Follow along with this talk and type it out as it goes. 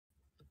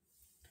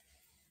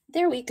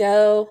There we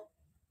go.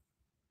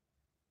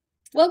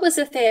 What was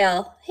a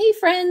fail? Hey,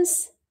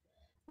 friends.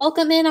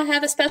 Welcome in. I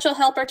have a special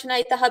helper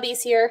tonight. The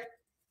hubby's here.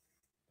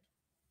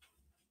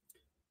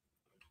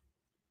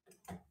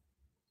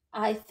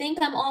 I think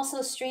I'm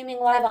also streaming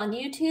live on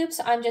YouTube,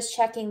 so I'm just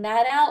checking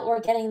that out.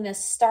 We're getting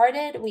this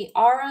started. We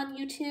are on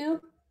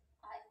YouTube.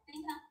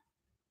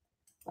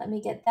 Let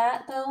me get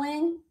that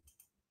going.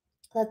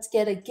 Let's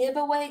get a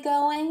giveaway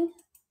going.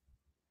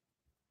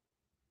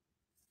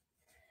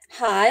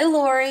 Hi,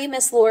 Lori.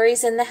 Miss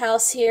Lori's in the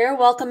house here.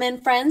 Welcome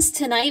in, friends.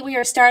 Tonight we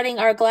are starting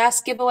our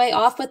glass giveaway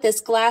off with this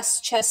glass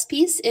chess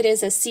piece. It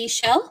is a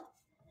seashell.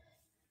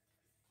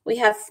 We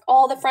have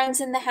all the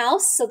friends in the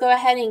house, so go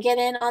ahead and get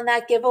in on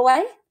that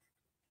giveaway.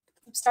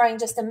 I'm starting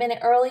just a minute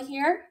early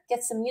here.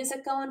 Get some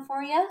music going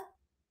for you.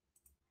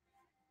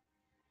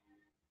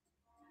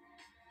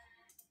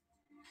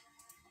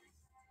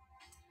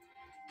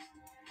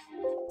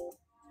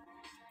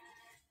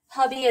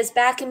 Hubby is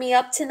backing me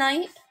up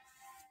tonight.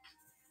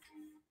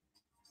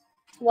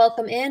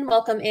 Welcome in,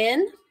 welcome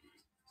in.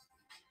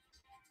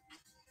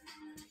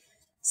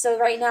 So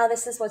right now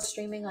this is what's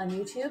streaming on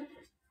YouTube,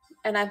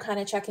 and I'm kind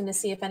of checking to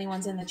see if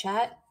anyone's in the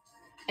chat.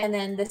 And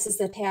then this is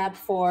the tab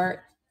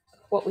for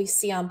what we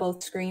see on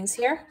both screens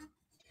here.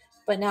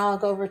 But now I'll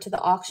go over to the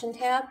auction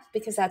tab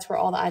because that's where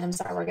all the items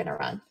are we're gonna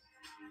run.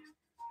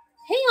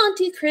 Hey,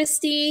 Auntie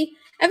Christy.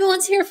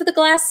 Everyone's here for the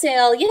glass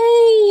sale.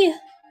 Yay!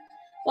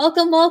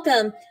 Welcome,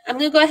 welcome. I'm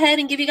gonna go ahead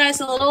and give you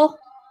guys a little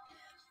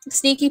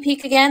sneaky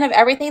peek again of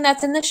everything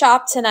that's in the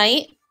shop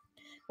tonight.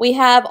 We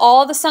have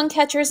all the sun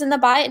catchers in the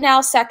buy it now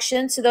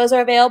section, so those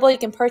are available. You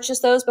can purchase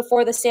those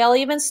before the sale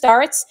even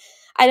starts.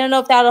 I don't know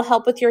if that'll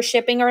help with your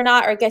shipping or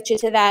not, or get you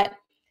to that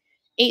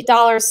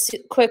 $8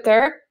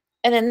 quicker.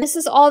 And then this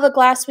is all the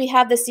glass we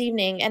have this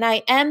evening, and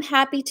I am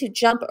happy to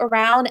jump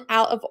around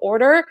out of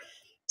order.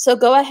 So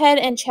go ahead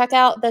and check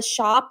out the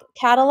shop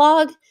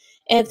catalog.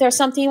 And if there's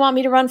something you want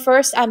me to run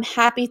first, I'm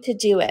happy to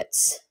do it.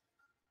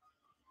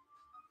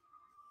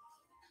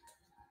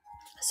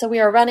 So we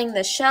are running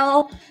the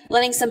shell,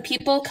 letting some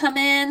people come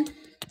in.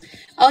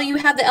 Oh, you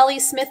have the Ellie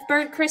Smith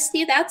bird,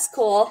 Christy? That's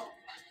cool.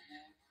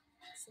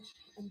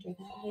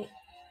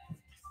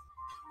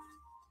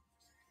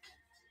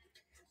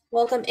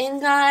 Welcome in,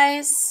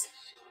 guys.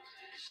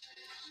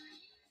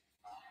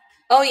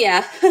 Oh,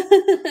 yeah.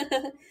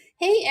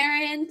 Hey,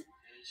 Erin.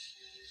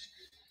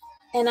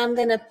 And I'm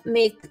going to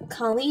make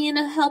Colleen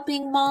a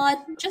helping mod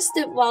just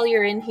while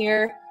you're in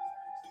here.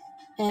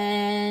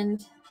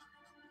 And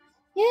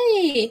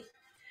yay.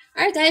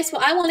 All right, guys.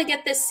 Well, I want to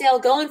get this sale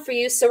going for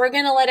you, so we're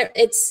going to let it.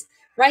 It's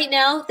right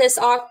now. This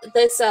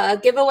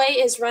giveaway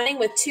is running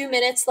with 2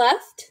 minutes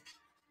left.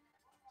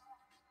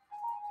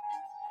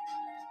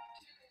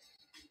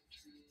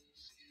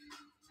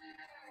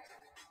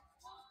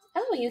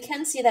 Oh, you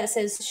can see that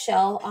says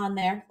shell on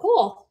there.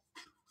 Cool.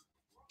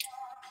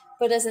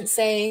 But it doesn't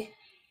say.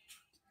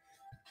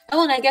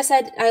 Oh, and I guess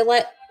I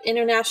let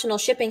international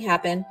shipping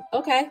happen.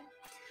 Okay.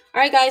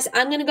 All right, guys.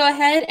 I'm going to go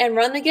ahead and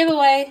run the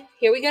giveaway.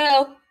 Here we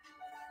go.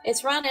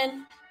 It's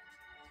running.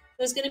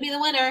 Who's going to be the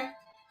winner?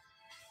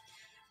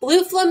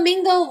 Blue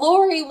Flamingo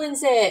Lori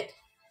wins it.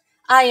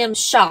 I am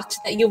shocked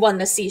that you won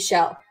the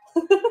seashell.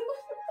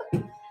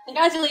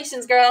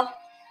 Congratulations, girl.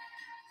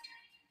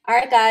 All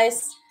right,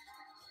 guys.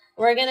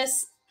 We're going to,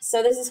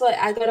 so this is what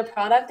I go to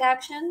product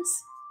actions,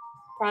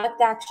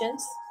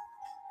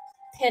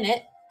 pin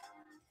it,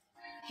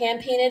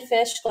 hand painted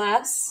fish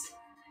glass.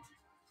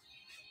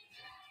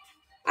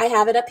 I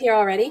have it up here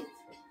already.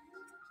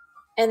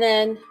 And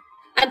then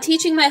I'm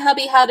teaching my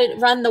hubby how to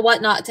run the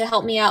whatnot to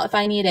help me out if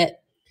I need it.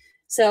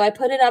 So I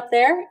put it up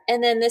there,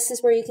 and then this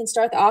is where you can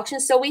start the auction.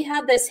 So we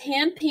have this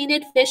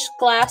hand-painted fish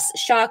glass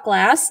shot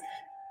glass.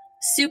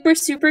 Super,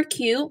 super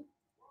cute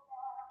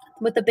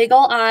with the big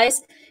old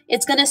eyes.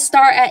 It's going to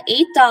start at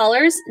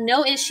 $8,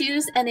 no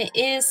issues, and it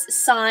is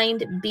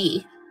signed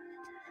B.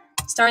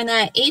 Starting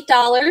that at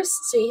 $8,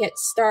 so you hit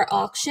start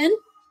auction.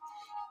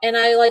 And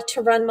I like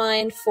to run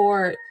mine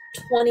for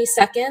 20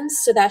 seconds,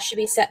 so that should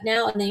be set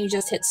now, and then you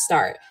just hit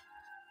start.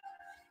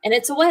 And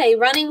it's away,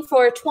 running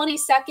for 20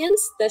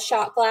 seconds, the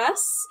shot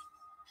glass.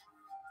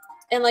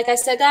 And like I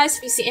said, guys,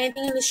 if you see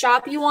anything in the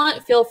shop you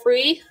want, feel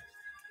free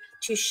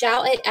to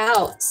shout it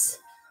out.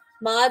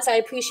 Mods, I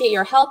appreciate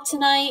your help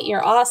tonight.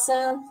 You're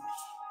awesome.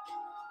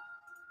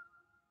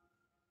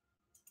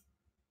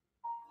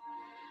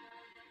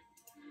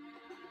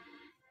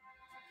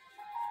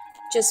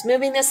 Just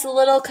moving this a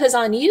little because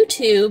on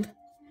YouTube,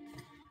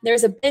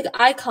 there's a big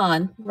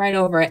icon right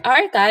over it. All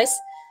right, guys.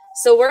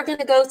 So we're going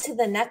to go to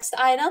the next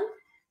item.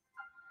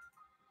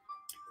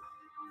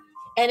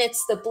 And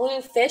it's the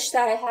blue fish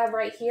that I have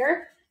right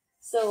here.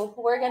 So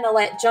we're going to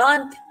let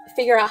John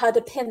figure out how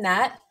to pin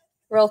that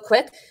real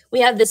quick. We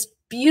have this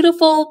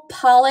beautiful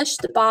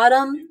polished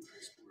bottom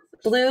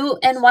blue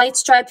and white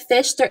striped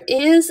fish. There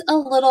is a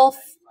little,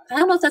 I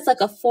don't know if that's like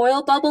a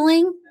foil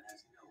bubbling,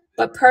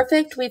 but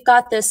perfect. We've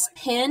got this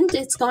pinned.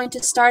 It's going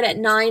to start at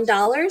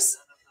 $9.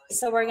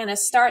 So we're going to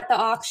start the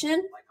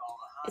auction.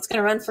 It's going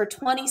to run for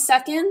 20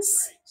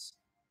 seconds.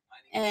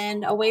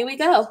 And away we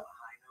go.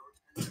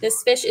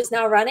 This fish is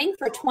now running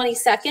for 20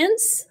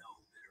 seconds.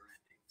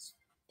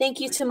 Thank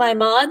you to my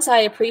mods. I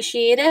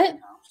appreciate it.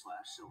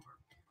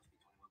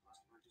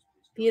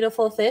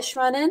 Beautiful fish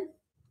running.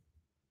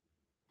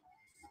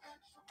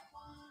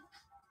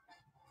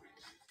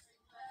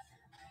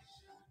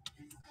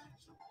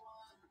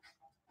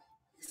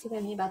 See what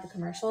I mean about the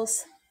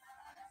commercials?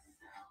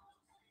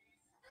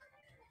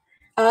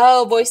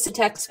 Oh, voice to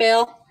text fail.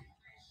 All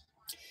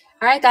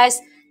right, guys,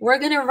 we're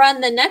going to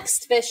run the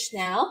next fish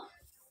now.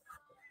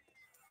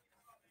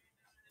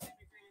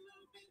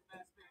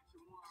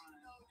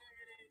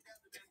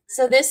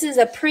 So this is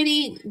a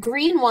pretty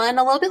green one,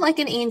 a little bit like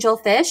an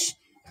angelfish.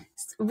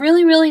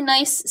 Really, really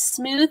nice,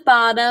 smooth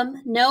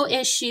bottom, no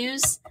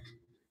issues.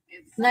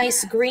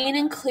 Nice green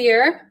and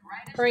clear.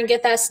 We're going to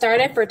get that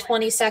started for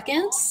 20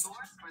 seconds.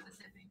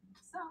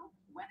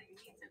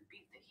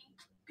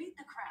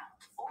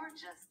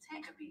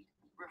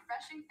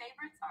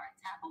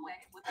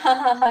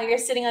 You're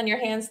sitting on your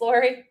hands,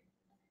 Lori.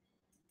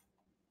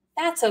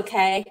 That's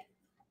okay.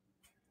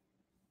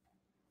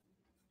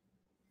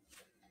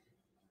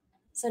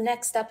 So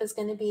next up is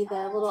going to be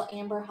the little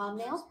amber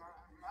hobnail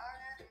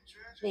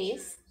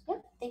vase.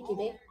 Yep, thank you,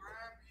 babe.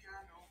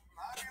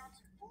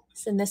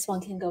 So this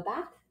one can go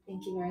back.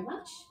 Thank you very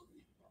much.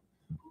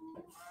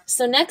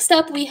 So next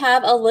up, we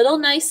have a little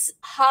nice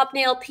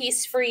hobnail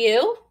piece for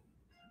you.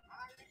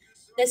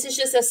 This is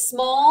just a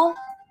small,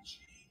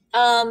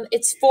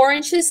 it's 4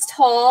 inches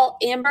tall,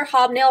 amber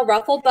hobnail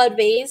ruffle bud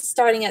vase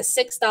starting at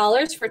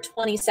 $6 for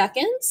 20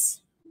 seconds.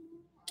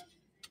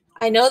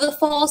 I know the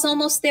fall's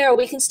almost there.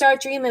 We can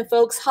start dreaming,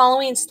 folks.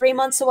 Halloween's 3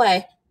 months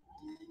away.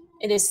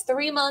 It is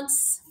 3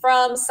 months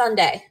from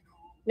Sunday.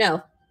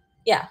 No,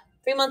 yeah,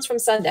 3 months from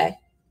Sunday.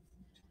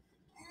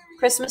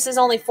 Christmas is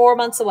only 4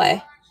 months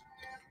away.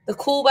 The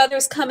cool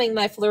weather's coming,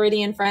 my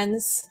Floridian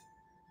friends.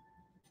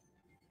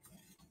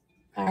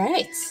 All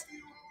right.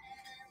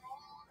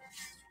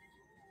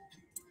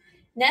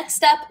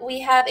 Next up, we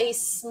have a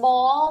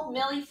small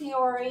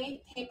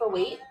Millefiori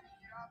paperweight.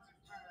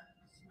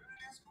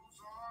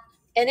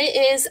 And it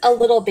is a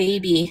little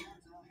baby,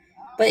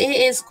 but it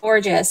is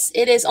gorgeous.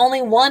 It is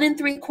only 1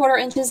 3/4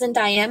 inches in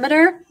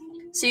diameter.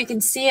 So you can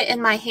see it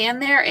in my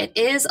hand there. It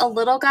is a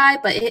little guy,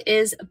 but it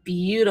is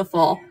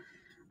beautiful.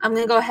 I'm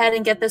going to go ahead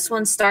and get this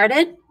one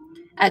started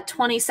at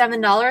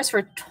 $27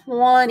 for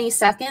 20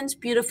 seconds.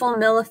 Beautiful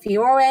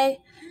Millefiori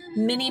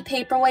mini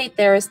paperweight.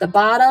 There is the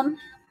bottom.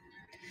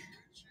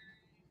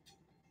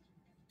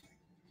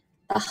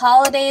 The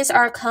holidays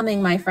are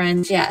coming, my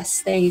friends.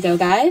 Yes, there you go,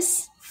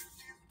 guys.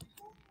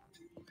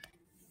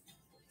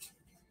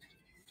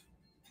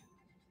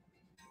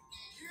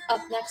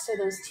 Up next are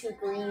those 2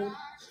 green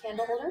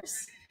candle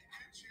holders.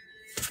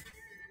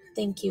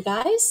 Thank you,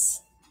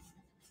 guys.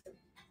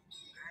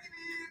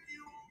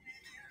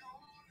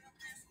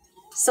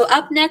 So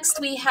up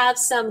next, we have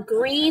some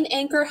green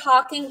Anchor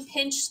Hocking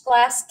pinched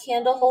glass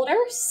candle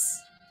holders.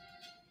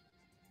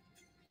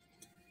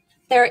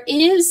 There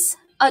is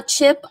a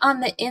chip on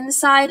the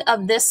inside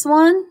of this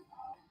one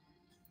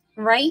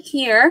right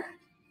here.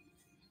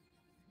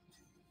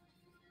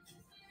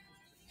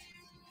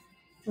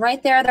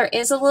 Right there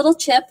is a little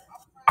chip.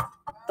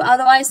 But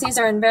otherwise, these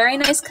are in very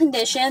nice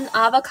condition.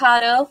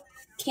 Avocado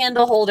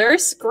candle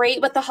holders.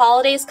 Great with the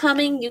holidays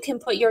coming. You can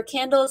put your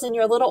candles and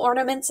your little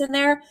ornaments in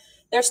there.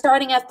 They're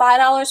starting at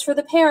 $5 for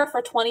the pair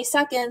for 20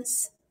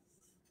 seconds.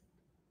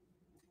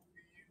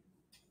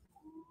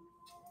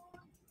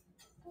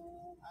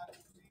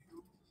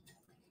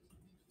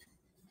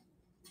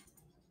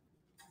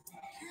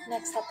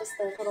 Next up is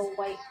the little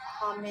white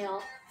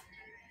hobnail.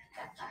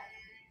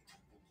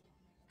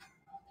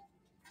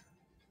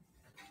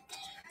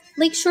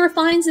 Lakeshore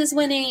Finds is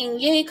winning.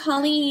 Yay,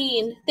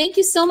 Colleen. Thank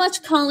you so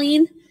much,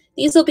 Colleen.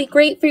 These will be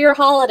great for your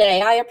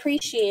holiday. I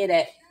appreciate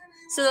it.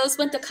 So those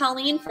went to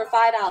Colleen for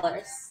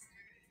 $5.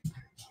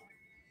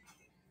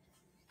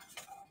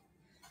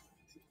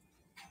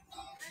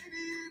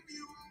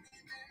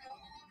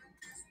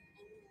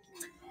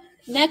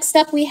 Next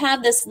up, we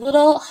have this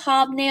little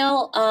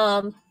hobnail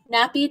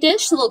nappy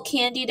dish, a little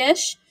candy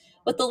dish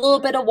with a little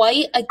bit of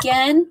white.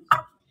 Again,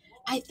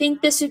 I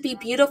think this would be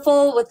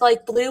beautiful with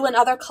like blue and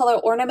other color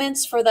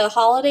ornaments for the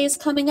holidays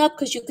coming up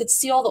because you could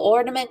see all the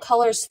ornament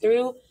colors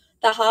through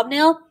the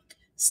hobnail.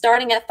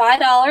 Starting at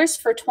 $5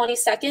 for 20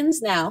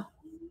 seconds now.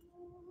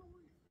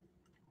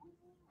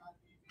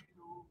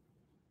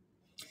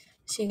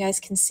 So you guys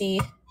can see.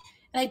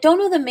 And I don't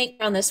know the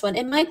maker on this one.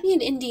 It might be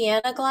an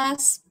Indiana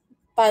glass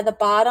by the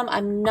bottom.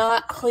 I'm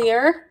not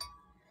clear.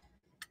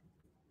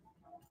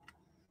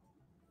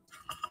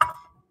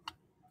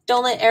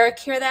 Don't let Eric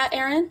hear that,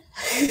 Aaron.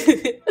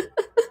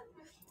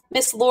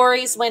 Miss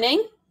Lori's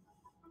winning.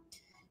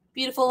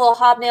 Beautiful little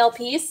hobnail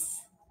piece.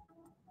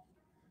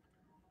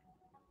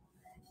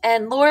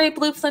 And Lori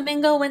Blue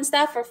Flamingo wins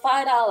that for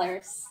 $5.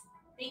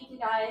 Thank you,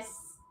 guys.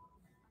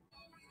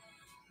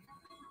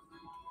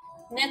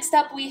 Next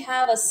up, we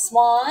have a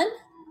swan.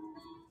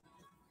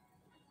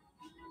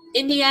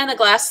 Indiana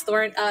glass,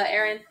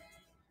 Aaron.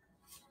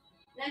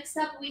 Next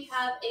up, we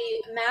have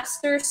a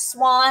Master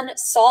Swan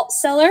Salt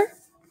Cellar.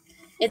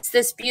 It's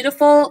this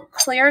beautiful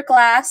clear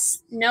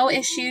glass, no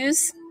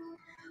issues.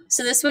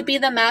 So this would be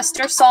the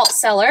Master Salt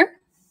Cellar.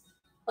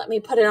 Let me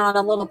put it on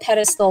a little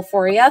pedestal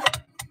for you.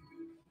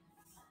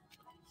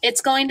 It's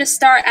going to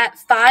start at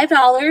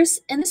 $5,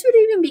 and this would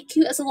even be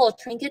cute as a little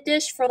trinket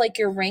dish for like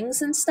your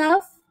rings and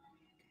stuff.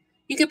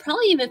 You could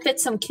probably even fit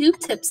some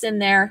Q-tips in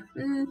there.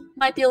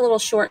 Might be a little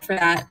short for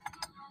that.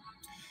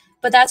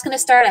 But that's going to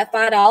start at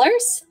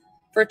 $5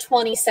 for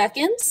 20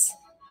 seconds.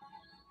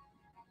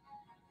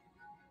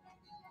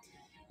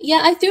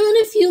 Yeah, I threw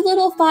in a few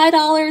little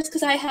 $5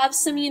 because I have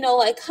some,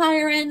 like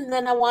higher end, and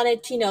then I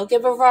wanted to,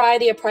 give a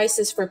variety of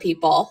prices for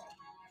people.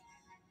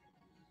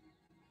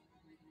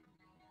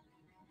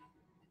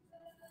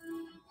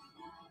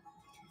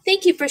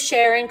 Thank you for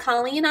sharing,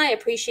 Colleen. I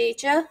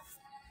appreciate you.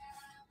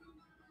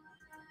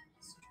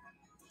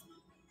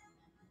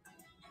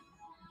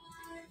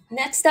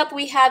 Next up,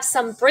 we have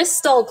some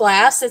Bristol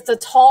glass. It's a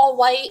tall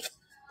white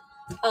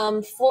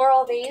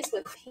floral vase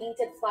with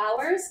painted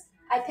flowers.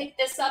 I picked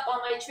this up on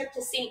my trip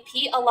to St.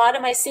 Pete. A lot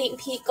of my St.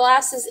 Pete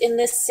glass is in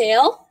this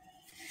sale.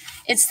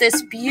 It's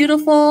this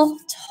beautiful,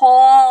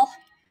 tall,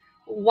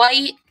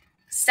 white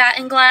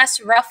satin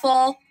glass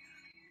ruffle,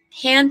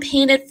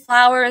 hand-painted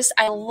flowers.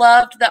 I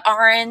loved the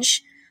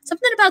orange.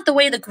 Something about the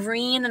way the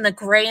green and the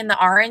gray and the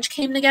orange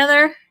came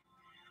together.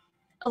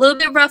 A little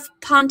bit rough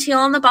pontille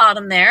on the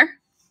bottom there.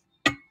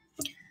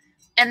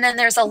 And then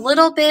there's a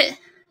little bit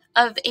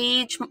of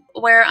age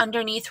wear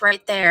underneath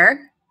right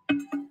there.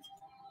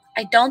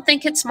 I don't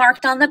think it's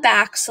marked on the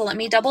back, so let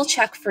me double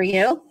check for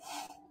you.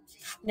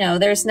 No,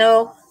 there's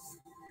no,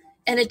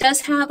 and it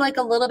does have like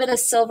a little bit of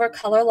silver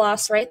color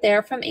loss right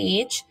there from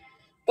age.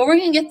 But we're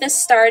going to get this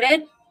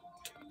started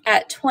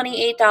at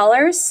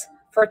 $28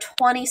 for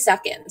 20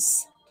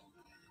 seconds.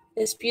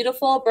 This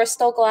beautiful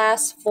Bristol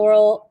glass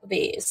floral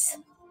vase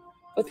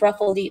with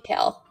ruffle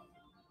detail.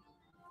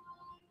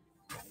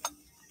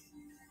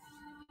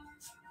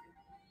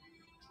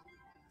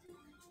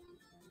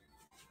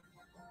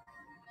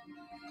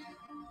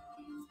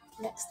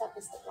 Next up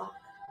is the block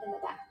in the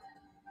back.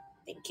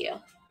 Thank you.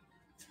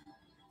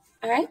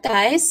 All right,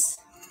 guys.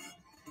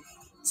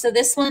 So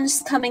this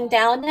one's coming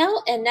down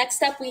now, and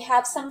next up we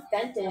have some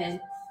Fenton.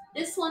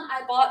 This one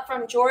I bought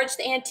from George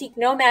the Antique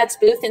Nomad's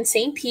booth in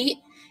St. Pete.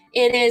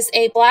 It is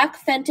a black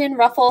Fenton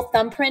ruffle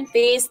thumbprint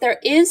vase. There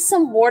is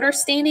some water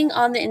staining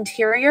on the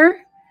interior.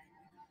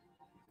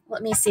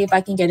 Let me see if I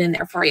can get in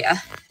there for you.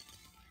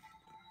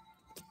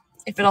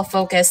 If it'll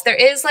focus. There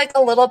is like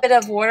a little bit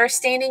of water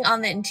staining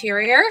on the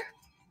interior.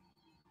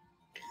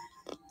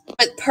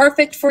 But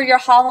perfect for your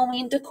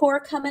Halloween decor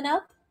coming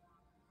up.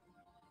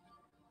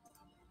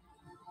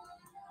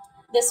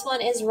 This one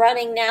is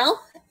running now.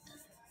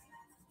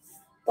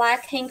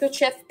 Black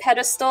handkerchief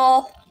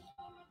pedestal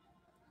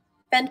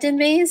Fenton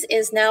vase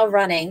is now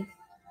running.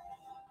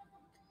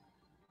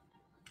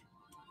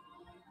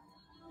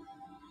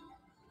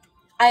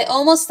 I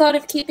almost thought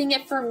of keeping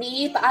it for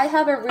me, but I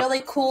have a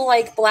really cool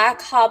like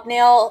black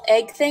hobnail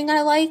egg thing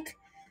I like.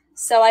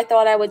 So I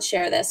thought I would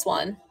share this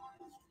one.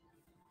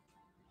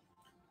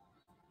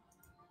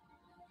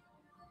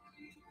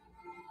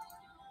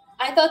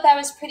 I thought that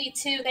was pretty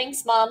too.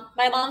 Thanks, Mom.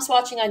 My mom's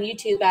watching on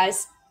YouTube,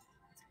 guys.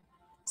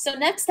 So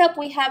next up,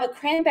 we have a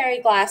cranberry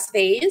glass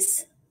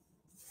vase.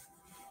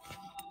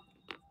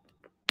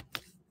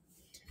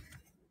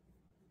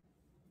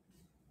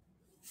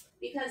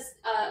 Because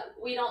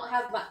we don't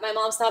have, my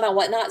mom's not on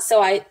Whatnot,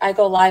 so I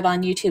go live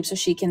on YouTube so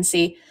she can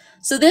see.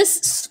 So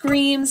this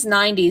screams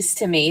 90s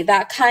to me.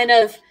 That kind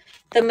of,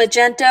 the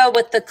magenta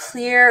with the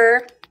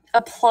clear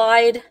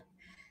applied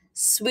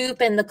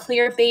swoop and the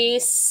clear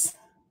base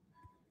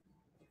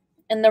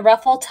and the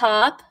ruffle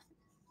top.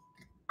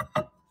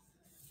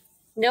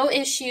 No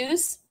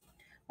issues.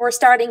 We're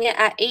starting it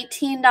at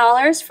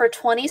 $18 for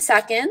 20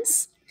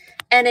 seconds.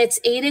 And it's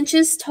 8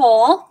 inches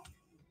tall.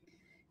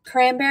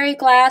 Cranberry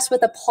glass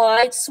with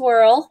applied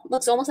swirl.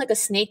 Looks almost like a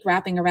snake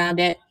wrapping around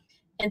it.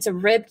 And it's a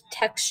ribbed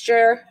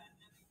texture.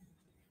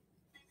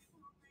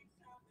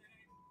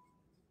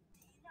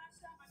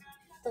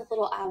 The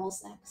little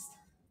owls next.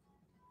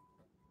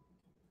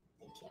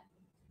 Thank you.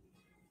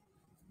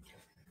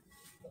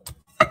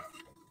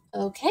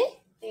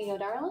 Okay, there you go,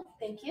 darling.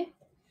 Thank you.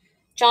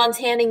 John's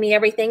handing me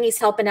everything. He's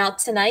helping out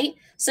tonight.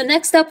 So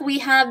next up, we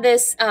have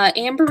this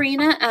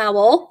Amberina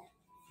owl.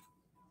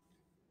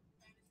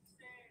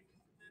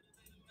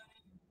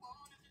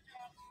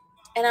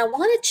 And I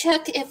want to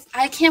check if,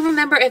 I can't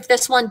remember if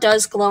this one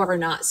does glow or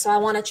not. So I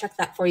want to check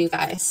that for you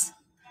guys.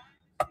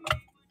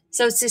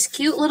 So it's this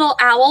cute little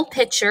owl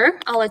picture.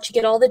 I'll let you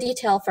get all the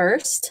detail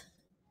first.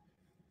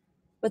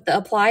 With the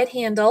applied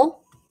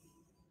handle.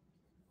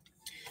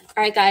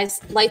 All right,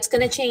 guys, light's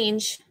going to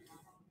change.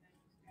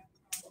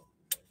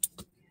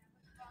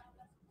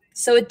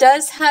 So it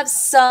does have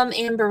some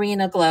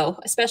Amberina glow,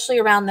 especially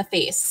around the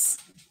face.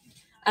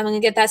 I'm going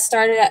to get that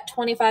started at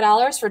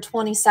 $25 for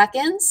 20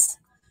 seconds.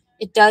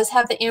 It does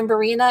have the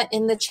Amberina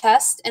in the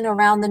chest and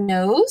around the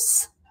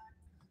nose.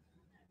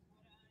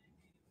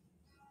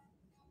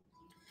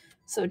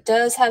 So it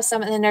does have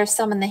some, and then there's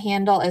some in the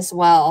handle as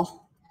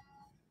well.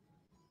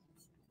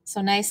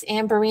 So nice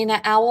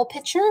Amberina owl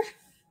picture.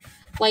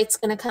 Light's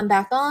going to come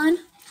back on.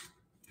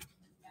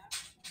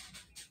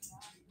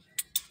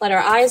 Let our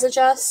eyes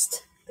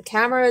adjust, the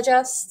camera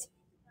adjust.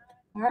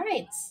 All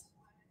right.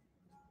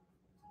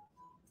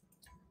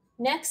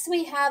 Next,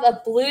 we have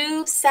a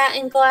blue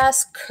satin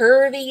glass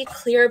curvy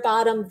clear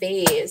bottom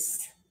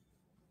vase.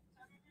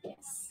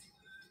 Yes.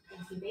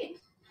 Thank you, babe.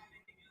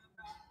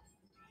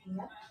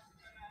 Yep.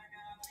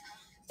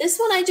 This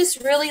one, I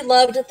just really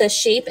loved the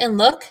shape and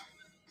look.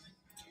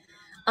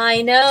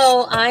 I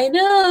know.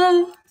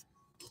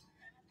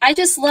 I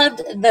just loved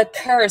the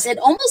curves. It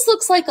almost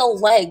looks like a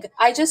leg.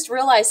 I just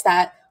realized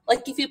that.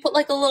 Like if you put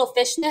like a little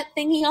fishnet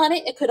thingy on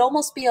it, it could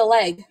almost be a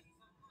leg.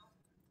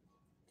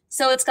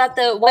 So it's got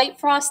the white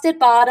frosted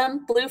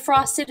bottom, blue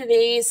frosted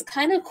vase,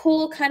 kind of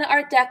cool, kind of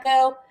Art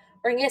Deco.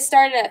 We're gonna get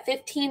started at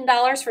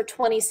 $15 for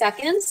 20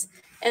 seconds.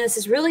 And this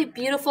is really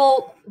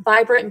beautiful,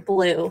 vibrant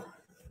blue.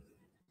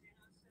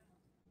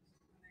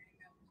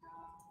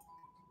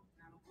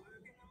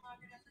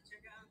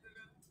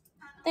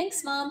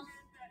 Thanks, Mom.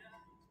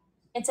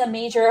 It's a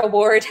major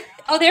award.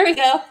 Oh, there we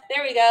go.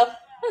 There we go.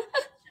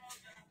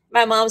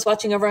 My mom's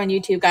watching over on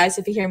YouTube, guys,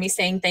 if you hear me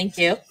saying thank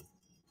you.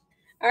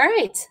 All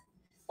right,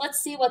 let's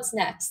see what's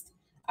next.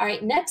 All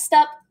right, next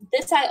up,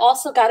 this I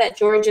also got at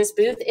George's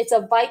booth. It's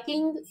a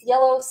Viking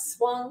yellow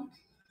swung.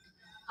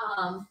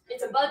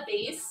 It's a bud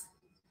vase.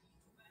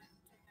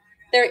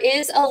 There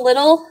is a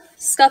little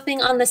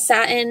scuffing on the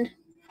satin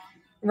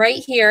right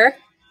here,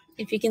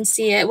 if you can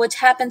see it, which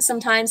happens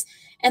sometimes.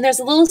 And there's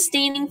a little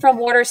staining from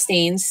water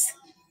stains.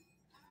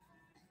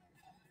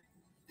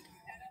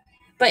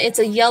 But it's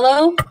a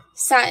yellow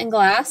satin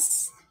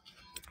glass.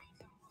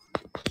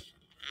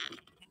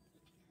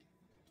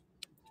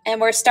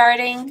 And we're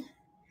starting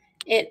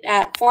it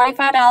at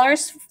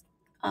 $45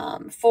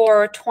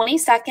 for 20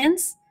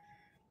 seconds.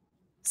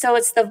 So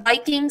it's the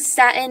Viking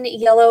satin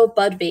yellow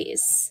bud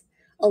vase.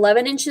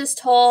 11 inches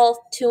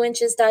tall, 2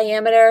 inches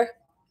diameter.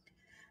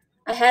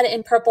 I had it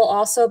in purple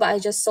also, but I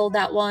just sold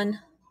that one.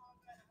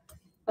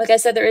 Like I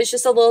said, there is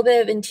just a little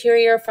bit of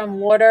interior from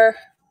water.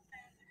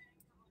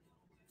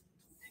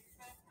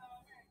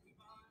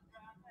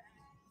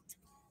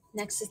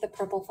 Next is the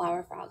purple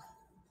flower frog.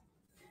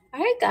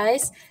 All right,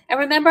 guys. And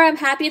remember, I'm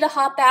happy to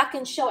hop back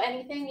and show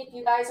anything if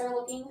you guys are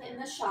looking in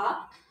the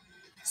shop.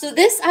 So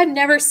this I've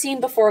never seen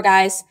before,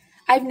 guys.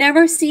 I've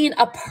never seen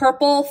a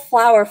purple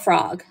flower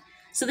frog.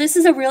 So this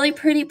is a really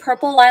pretty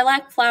purple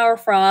lilac flower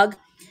frog.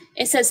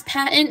 It says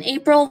patent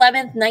April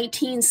 11th,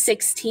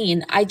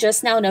 1916. I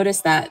just now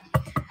noticed that.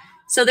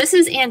 So this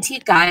is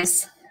antique,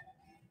 guys.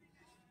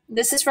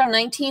 This is from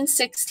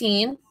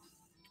 1916,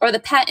 or the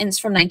patent's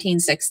from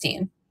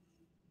 1916.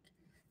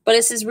 But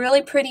this is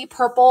really pretty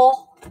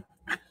purple.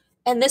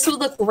 And this would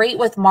look great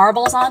with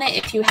marbles on it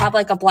if you have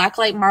like a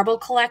blacklight marble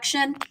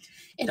collection.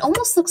 It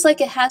almost looks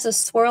like it has a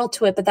swirl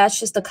to it, but that's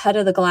just the cut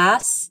of the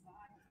glass.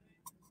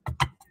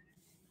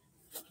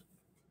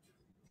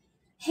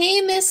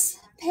 Hey, Miss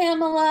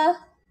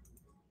Pamela.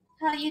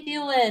 How you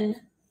doing?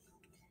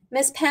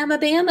 Miss Pama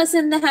Bama's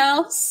in the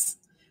house.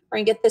 We're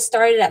going to get this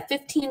started at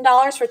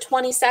 $15 for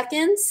 20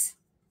 seconds.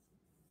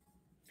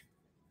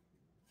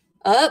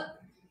 Up.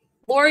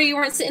 Lori, you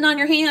weren't sitting on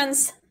your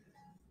hands.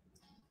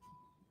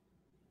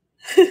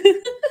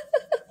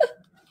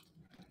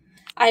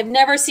 I've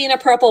never seen a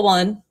purple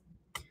one.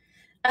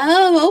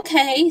 Oh,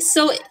 okay.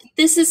 So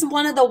this is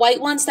one of the white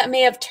ones that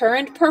may have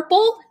turned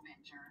purple.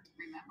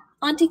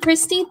 Auntie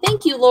Christy,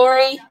 thank you,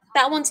 Lori.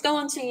 That one's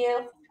going to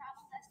you.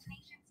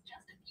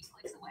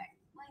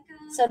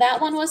 So that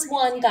one was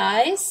one,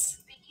 guys.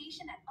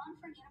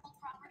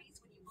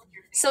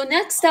 So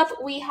next up,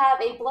 we have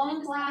a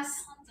blowing glass,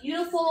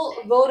 beautiful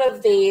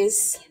votive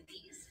vase.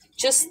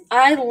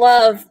 I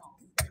love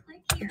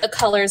the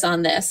colors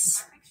on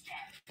this.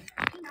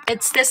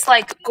 It's this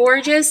like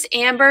gorgeous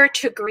amber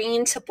to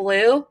green to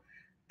blue,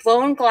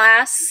 blown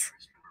glass.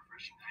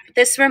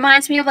 This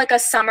reminds me of like a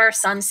summer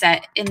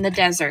sunset in the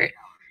desert.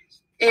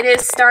 It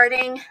is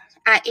starting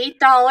at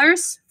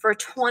 $8 for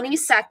 20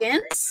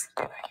 seconds.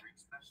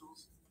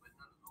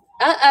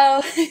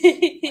 Uh-oh.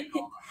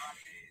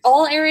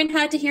 All Erin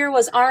had to hear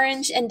was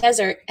orange and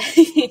desert.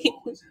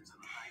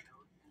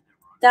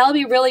 That'll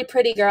be really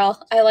pretty, girl.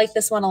 I like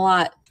this one a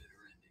lot.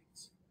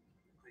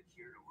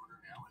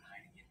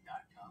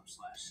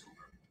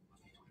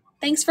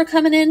 Thanks for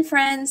coming in,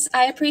 friends.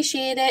 I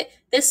appreciate it.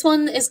 This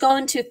one is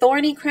going to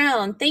Thorny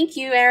Crown. Thank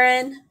you,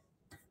 Erin.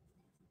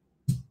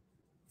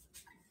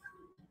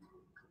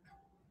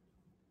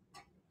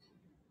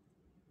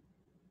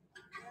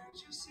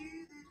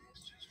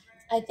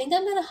 I think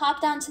I'm going to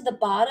hop down to the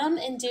bottom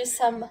and do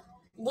some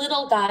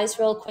little guys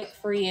real quick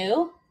for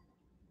you.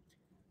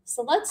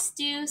 So let's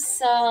do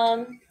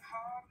some.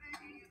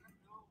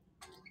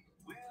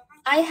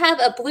 I have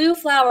a blue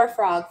flower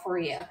frog for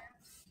you.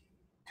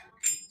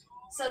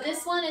 So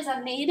this one is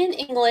a made in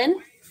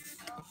England.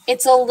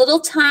 It's a little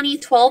tiny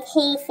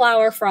 12-hole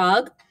flower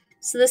frog.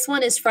 So this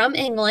one is from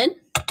England.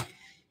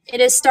 It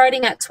is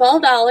starting at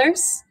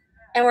 $12,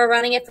 and we're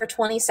running it for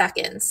 20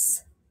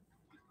 seconds.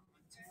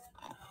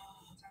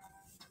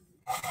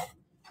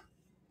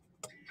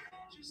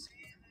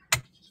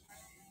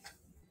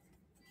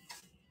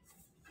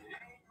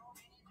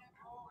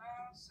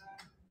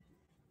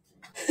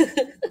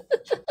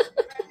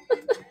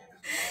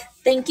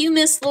 Thank you,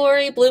 Miss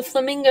Lori. Blue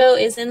Flamingo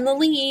is in the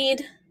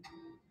lead.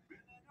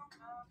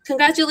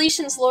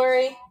 Congratulations,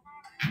 Lori.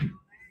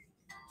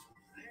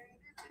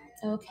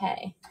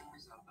 Okay.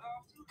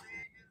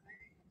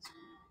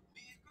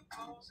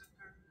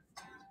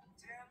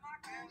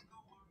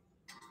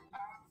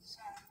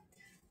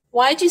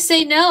 Why'd you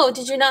say no?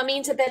 Did you not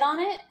mean to bid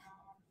on it?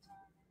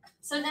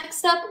 So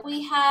next up,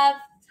 we have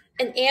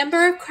an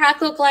amber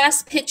crackle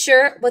glass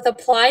pitcher with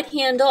applied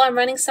handle. I'm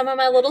running some of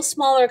my little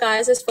smaller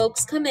guys as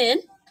folks come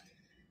in.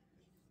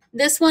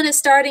 This one is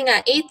starting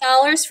at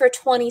 $8 for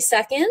 20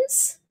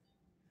 seconds.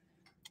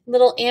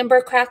 Little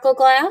amber crackle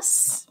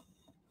glass,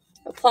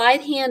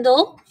 applied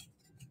handle,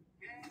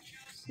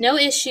 no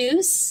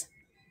issues.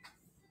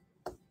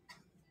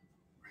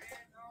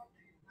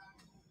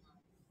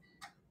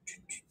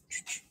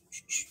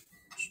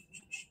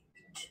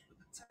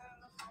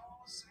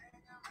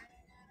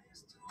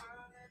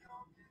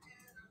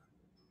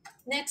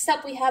 Next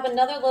up, we have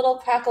another little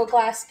crackle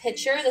glass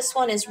pitcher. This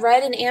one is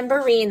red and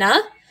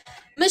amberina.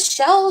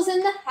 Michelle's in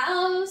the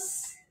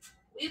house.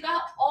 We've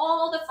got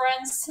all the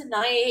friends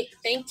tonight.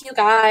 Thank you,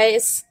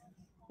 guys.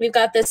 We've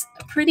got this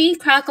pretty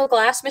crackle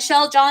glass.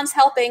 Michelle, John's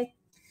helping.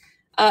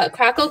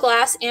 Crackle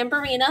glass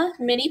amberina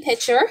mini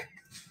pitcher.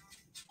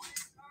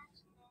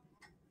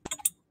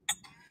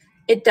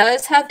 It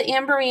does have the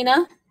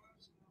amberina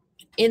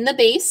in the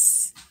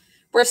base.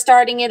 We're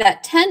starting it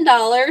at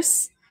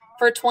 $10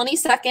 for 20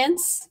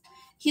 seconds.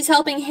 He's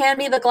helping hand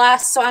me the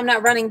glass so I'm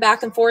not running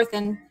back and forth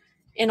in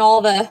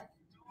all the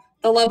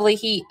lovely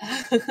heat.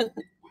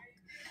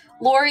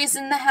 Lori's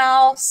in the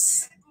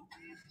house.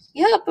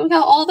 Yep, we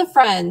got all the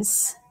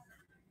friends.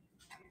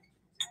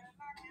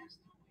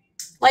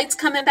 Light's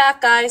coming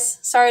back, guys.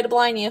 Sorry to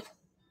blind you.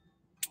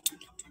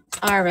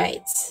 All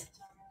right.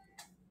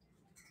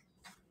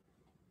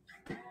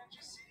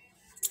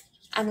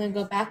 I'm going to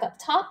go back up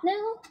top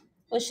now.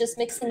 Was just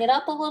mixing it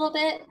up a little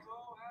bit.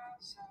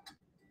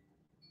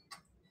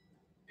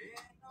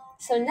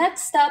 So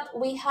next up,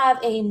 we have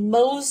a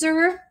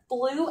Moser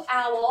Blue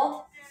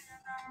Owl.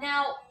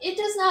 Now, it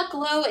does not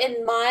glow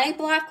in my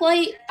black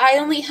light. I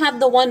only have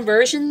the one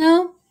version,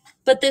 though.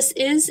 But this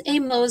is a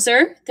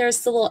Moser.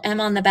 There's the little M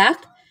on the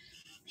back.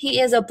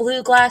 He is a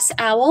blue glass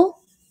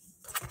owl.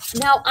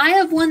 Now, I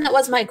have one that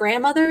was my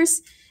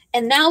grandmother's,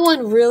 and that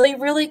one really,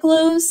 really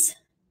glows.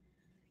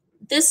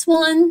 This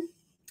one,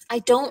 I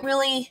don't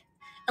really,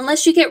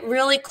 unless you get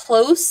really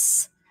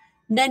close,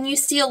 then you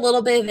see a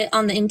little bit of it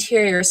on the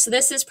interior. So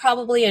this is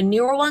probably a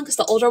newer one because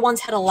the older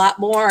ones had a lot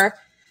more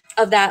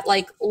of that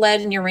like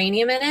lead and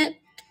uranium in it.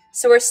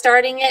 So we're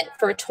starting it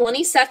for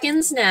 20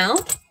 seconds now.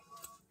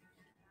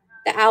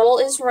 The owl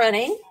is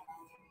running.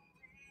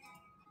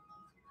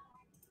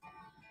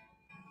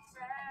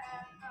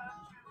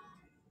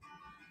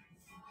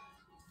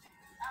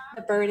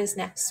 The bird is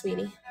next,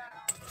 sweetie.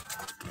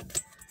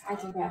 I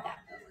can grab that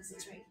because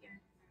it's right here.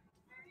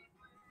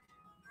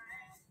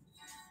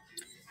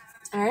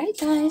 All right,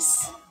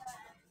 guys.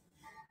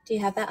 Do you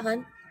have that,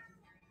 hun?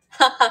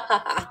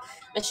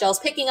 Michelle's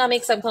picking on me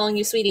because I'm calling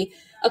you sweetie.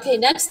 Okay,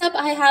 next up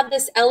I have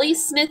this Ellie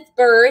Smith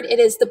bird. It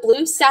is the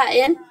blue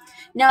satin.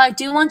 Now I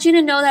do want you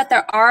to know that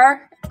there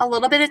are a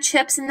little bit of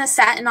chips in the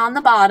satin on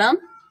the bottom.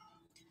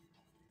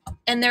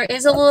 And there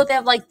is a little bit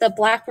of like the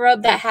black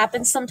rub that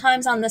happens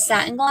sometimes on the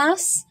satin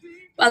glass.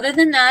 Other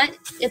than that,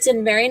 it's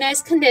in very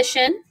nice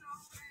condition.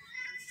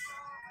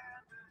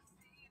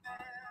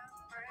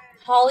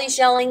 Holly's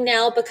yelling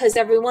now because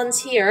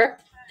everyone's here.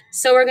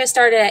 So we're going to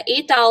start it at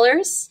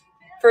 $8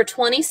 for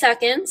 20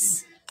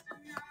 seconds.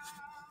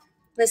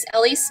 This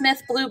Ellie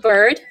Smith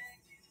Bluebird.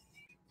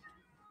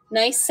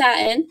 Nice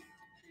satin.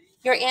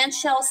 Your Aunt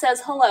Shell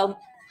says hello,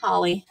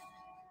 Holly.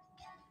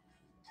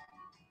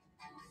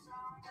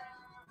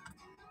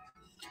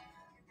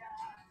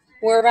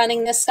 We're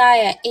running this guy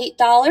at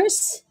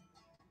 $8.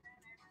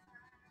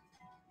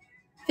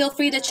 Feel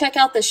free to check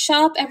out the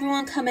shop.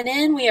 Everyone coming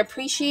in, we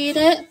appreciate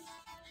it.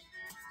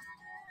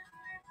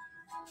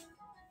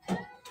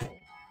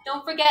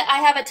 Don't forget,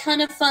 I have a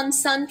ton of fun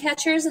sun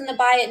catchers in the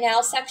Buy It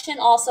Now section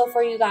also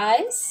for you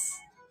guys.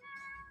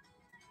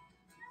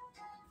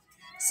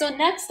 So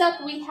next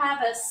up, we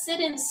have a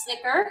sit-in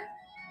snicker.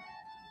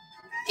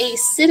 A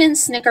sit-in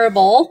snicker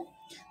bowl.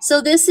 So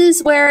this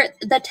is where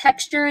the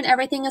texture and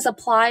everything is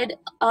applied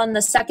on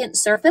the second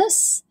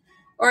surface,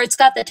 or it's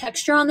got the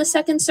texture on the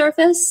second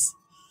surface,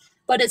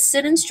 but it's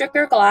sit-in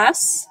sticker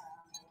glass.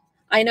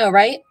 I know,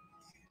 right?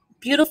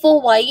 Beautiful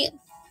white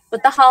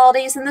with the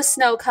holidays and the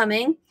snow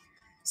coming.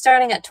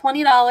 Starting at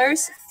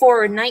 $20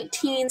 for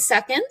 19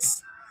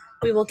 seconds.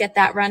 We will get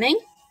that running.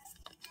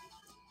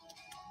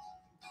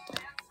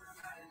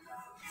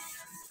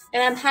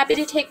 And I'm happy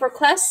to take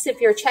requests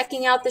if you're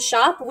checking out the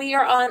shop. We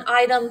are on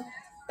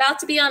about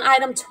to be on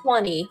item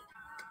 20.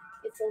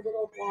 It's a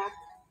little black.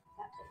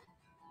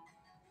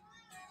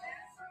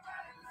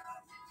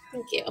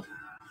 Thank you.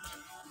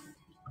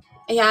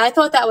 Yeah, I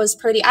thought that was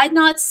pretty. I'd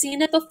not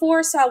seen it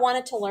before, so I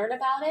wanted to learn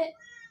about it.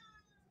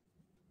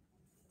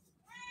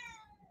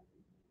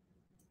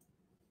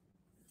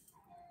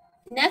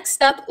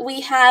 Next up, we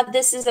have,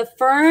 this is a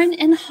Fern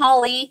and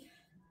Holly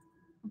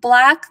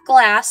black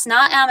glass,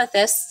 not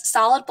amethyst,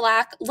 solid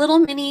black, little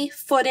mini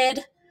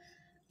footed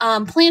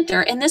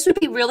planter. And this would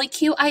be really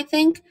cute, I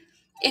think,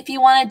 if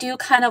you want to do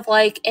kind of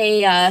like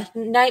a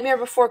Nightmare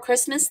Before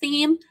Christmas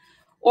theme,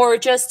 or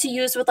just to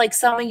use with like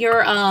some of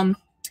your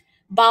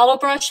bottle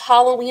brush,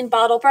 Halloween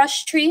bottle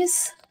brush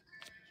trees.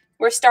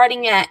 We're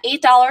starting at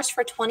 $8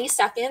 for 20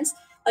 seconds.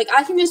 Like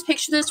I can just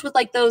picture this with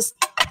like those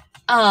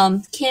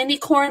candy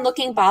corn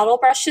looking bottle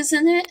brushes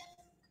in it.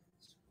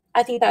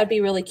 I think that would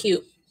be really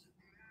cute.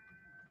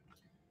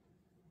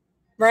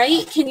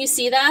 Right? Can you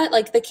see that?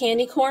 Like the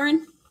candy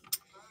corn?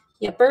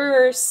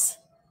 Yepers.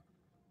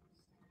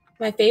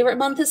 My favorite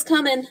month is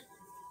coming.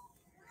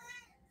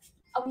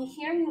 Oh, we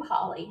hear you,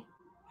 Holly.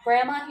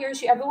 Grandma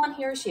hears you. Everyone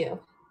hears you.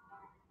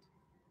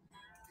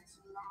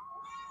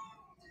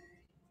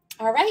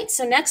 All right,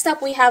 so next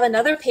up we have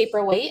another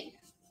paperweight.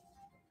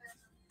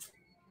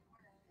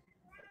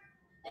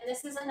 And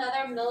this is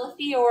another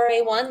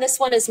Millefiore one. This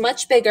one is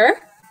much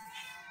bigger.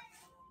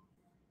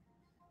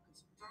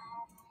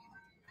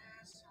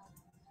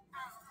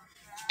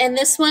 And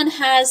this one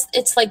has,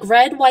 it's like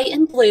red, white,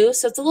 and blue,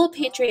 so it's a little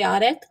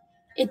patriotic.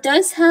 It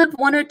does have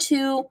one or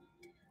two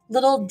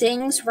little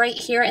dings right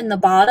here in the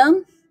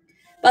bottom.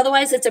 But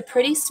otherwise, it's a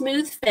pretty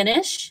smooth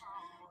finish.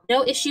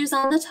 No issues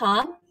on the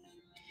top.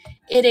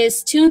 It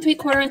is 2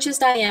 3/4 inches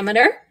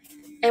diameter,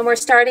 and we're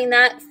starting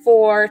that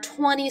for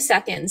 20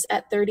 seconds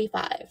at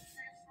 35.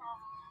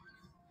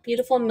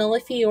 Beautiful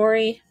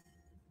Millefiore.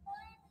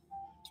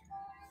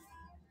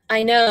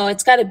 I know,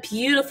 it's got a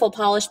beautiful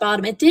polished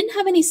bottom. It didn't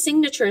have any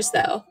signatures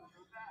though.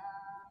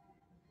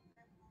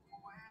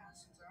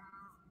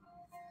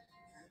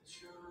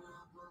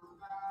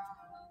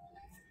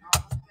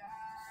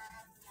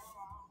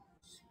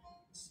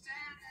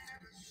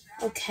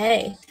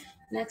 Okay,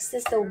 next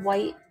is the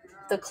white,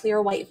 the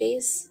clear white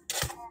vase.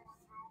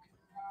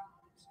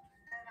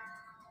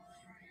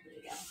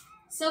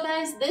 So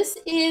guys, this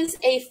is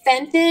a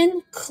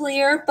Fenton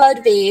clear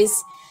bud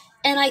vase,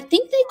 and I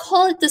think they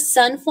call it the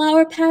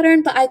sunflower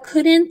pattern, but I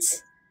couldn't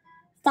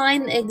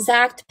find the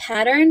exact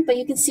pattern, but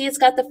you can see it's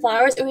got the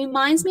flowers. It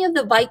reminds me of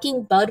the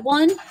Viking bud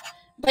one,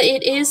 but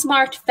it is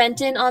marked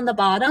Fenton on the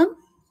bottom.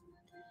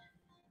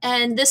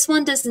 And this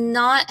one does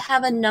not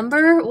have a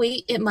number.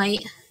 Wait, it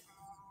might.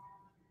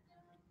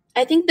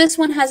 I think this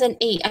one has an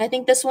 8. I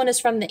think this one is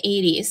from the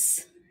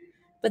 80s.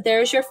 But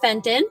there's your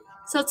Fenton.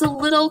 So it's a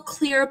little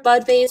clear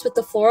bud vase with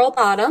the floral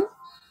bottom.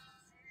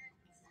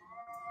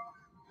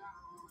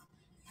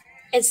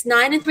 It's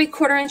 9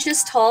 3/4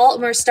 inches tall,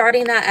 and we're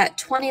starting that at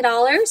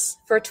 $20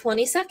 for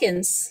 20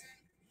 seconds.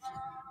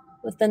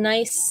 With the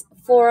nice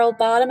floral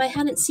bottom. I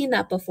hadn't seen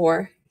that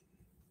before.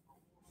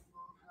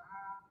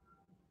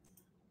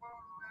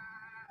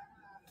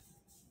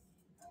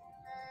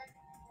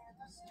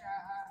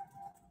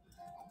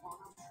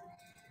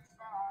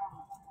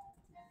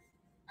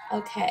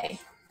 Okay.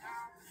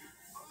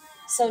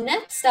 So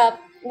next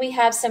up, we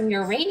have some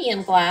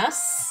uranium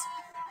glass.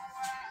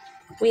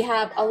 We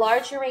have a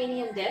large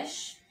uranium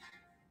dish.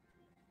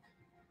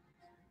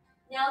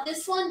 Now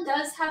this one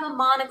does have a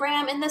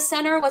monogram in the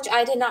center, which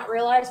I did not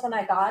realize when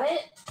I got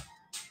it.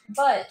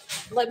 But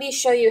let me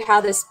show you how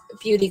this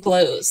beauty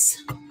glows.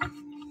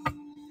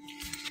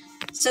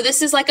 So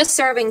this is like a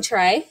serving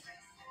tray.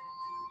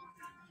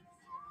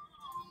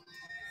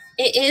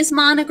 It is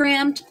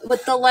monogrammed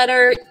with the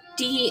letter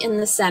D in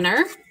the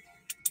center.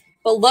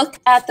 But look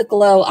at the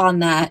glow on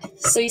that.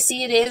 So you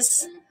see it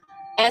is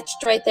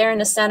etched right there in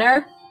the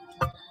center.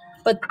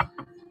 But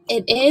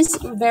it is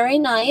very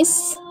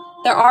nice.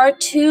 There are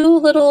 2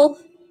 little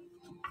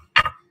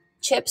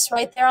chips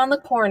right there on the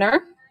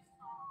corner.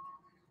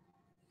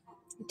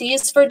 D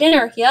is for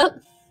dinner, yep.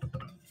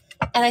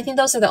 And I think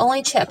those are the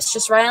only chips,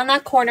 just right on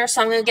that corner.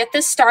 So I'm going to get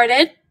this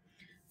started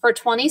for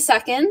 20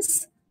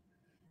 seconds.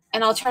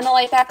 And I'll turn the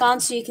light back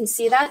on so you can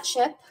see that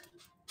chip.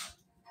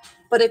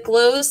 But it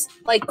glows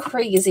like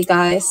crazy,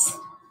 guys.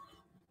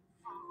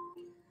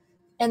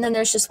 And then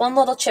there's just one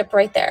little chip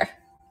right there.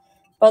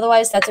 But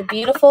otherwise, that's a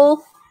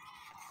beautiful...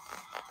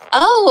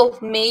 Oh,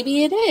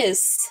 maybe it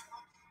is.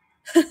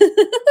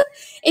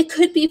 It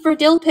could be for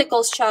dill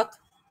pickles, Chuck.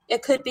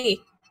 It could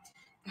be.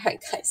 All right,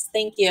 guys,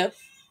 thank you.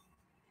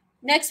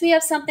 Next, we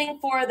have something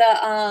for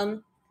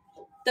the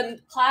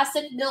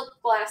classic milk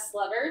glass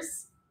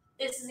lovers.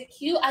 This is a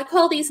cute, I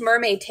call these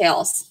mermaid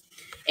tails.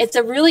 It's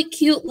a really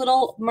cute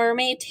little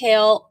mermaid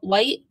tail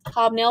white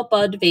hobnail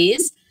bud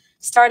vase,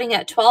 starting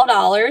at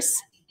 $12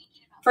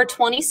 for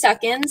 20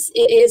 seconds.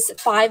 It is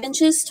 5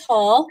 inches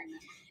tall,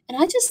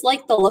 and I just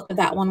like the look of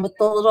that one with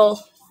the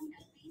little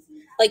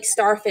like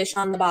starfish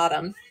on the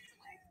bottom.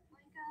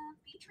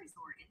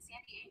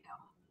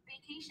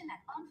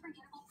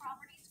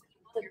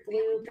 The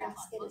blue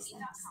basket is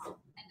next.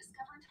 Thank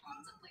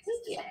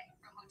you.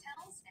 From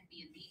hotels and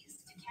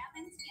B&Bs to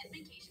cabins and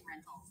vacation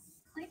rentals.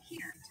 Click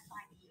here to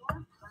find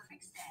your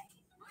perfect stay.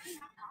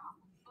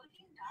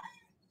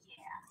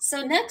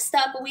 So next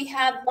up, we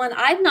have one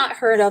I've not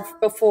heard of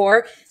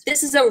before.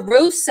 This is a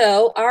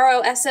Rosso,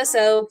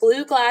 R-O-S-S-O,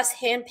 blue glass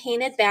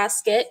hand-painted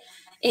basket.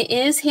 It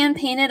is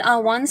hand-painted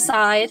on one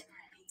side.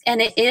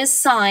 and it is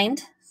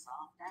signed.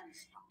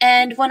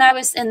 And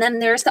then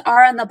there's the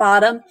R on the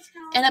bottom.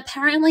 And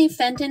apparently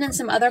Fenton and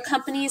some other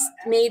companies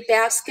made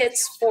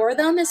baskets for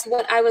them is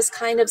what I was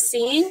kind of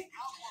seeing.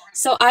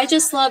 So I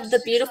just love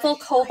the beautiful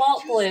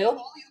cobalt blue.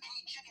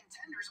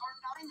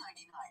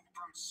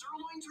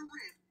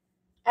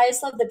 I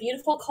just love the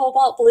beautiful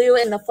cobalt blue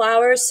and the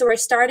flowers. So we're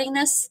starting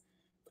this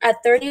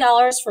at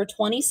 $30 for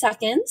 20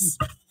 seconds.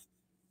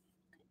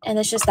 And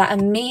it's just that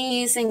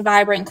amazing,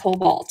 vibrant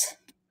cobalt.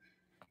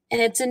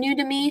 And it's a new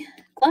to me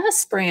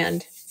glass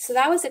brand. So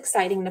that was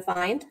exciting to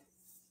find.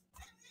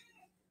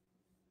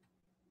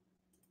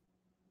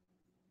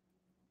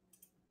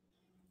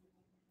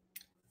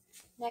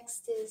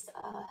 Next is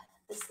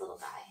this little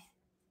guy.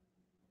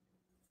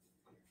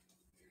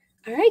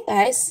 All right,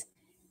 guys.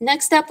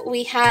 Next up,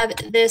 we have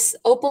this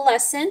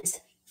opalescent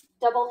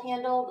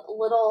double-handled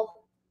little,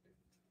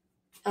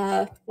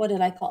 what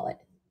did I call it?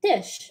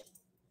 Dish.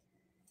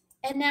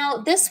 And now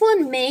this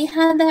one may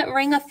have that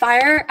ring of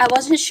fire. I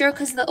wasn't sure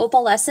because of the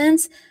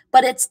opalescence,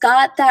 but it's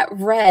got that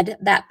red,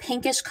 that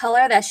pinkish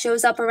color that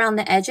shows up around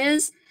the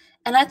edges.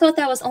 And I thought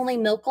that was only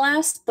milk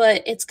glass,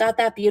 but it's got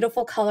that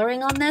beautiful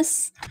coloring on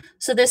this.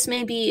 So this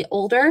may be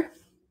older.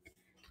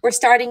 We're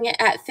starting it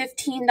at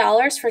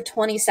 $15 for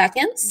 20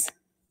 seconds.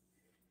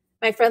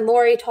 My friend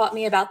Lori taught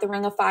me about the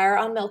ring of fire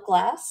on milk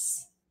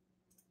glass.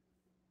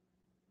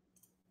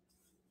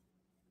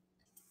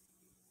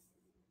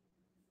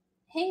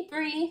 Hey,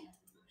 Bree.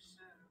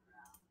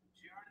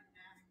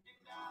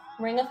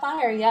 Ring of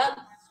fire, yep.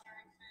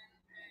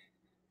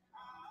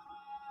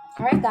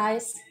 All right,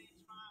 guys.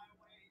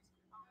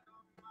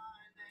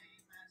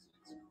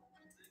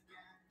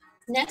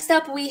 Next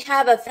up, we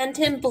have a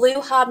Fenton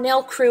Blue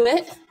Hobnail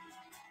Cruet.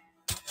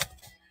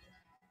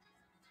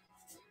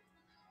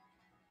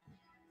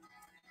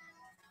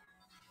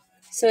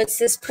 So it's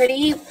this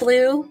pretty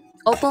blue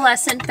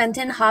opalescent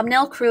Fenton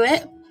Hobnail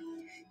Cruet.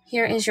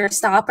 Here is your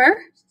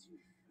stopper,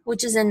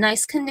 which is in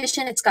nice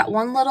condition. It's got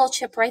one little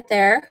chip right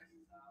there.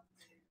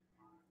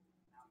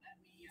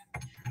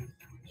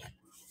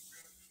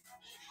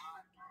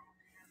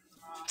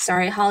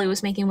 Sorry, Holly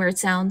was making weird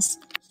sounds.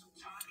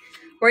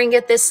 We're going to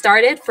get this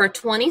started for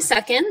 20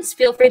 seconds.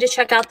 Feel free to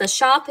check out the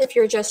shop if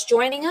you're just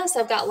joining us.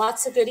 I've got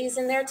lots of goodies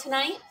in there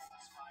tonight.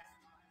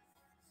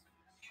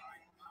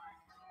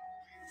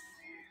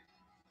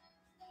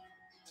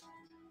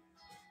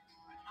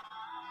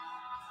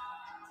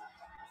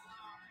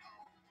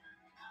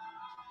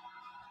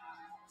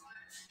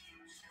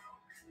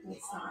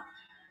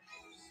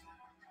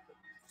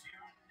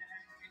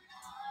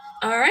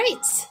 All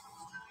right.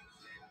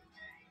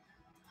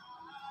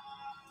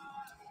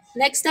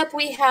 Next up,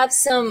 we have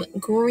some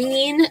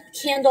green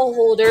candle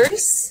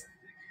holders.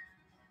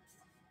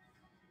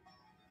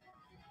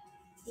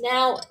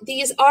 Now,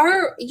 these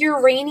are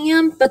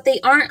uranium, but they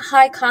aren't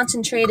high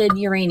concentrated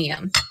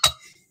uranium.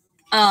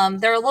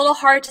 They're a little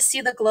hard to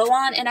see the glow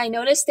on, and I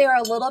noticed they're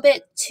a little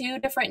bit two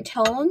different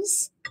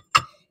tones.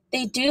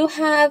 They do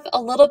have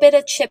a little bit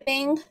of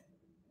chipping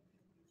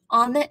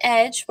on the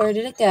edge. Where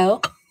did it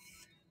go?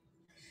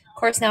 Of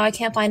course, now I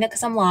can't find it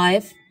because I'm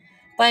live,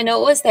 but I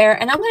know it was there.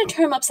 And I'm going to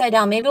turn them upside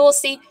down. Maybe we'll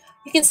see.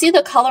 You can see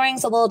the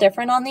coloring's a little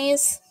different on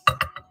these.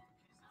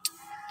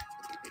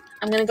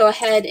 I'm going to go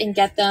ahead and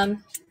get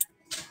them,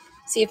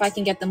 see if I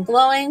can get them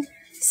glowing.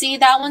 See,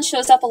 that one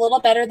shows up a little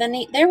better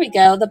than there we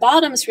go. The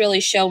bottoms really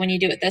show when you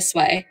do it this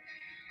way.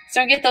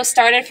 So I'm going to get those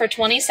started for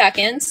 20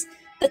 seconds.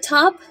 The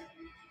top,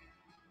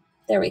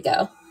 there we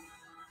go.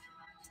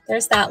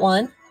 There's that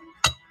one.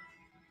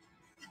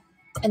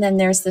 And then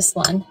there's this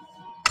one.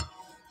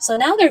 So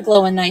now they're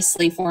glowing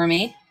nicely for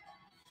me.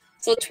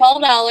 So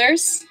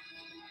 $12.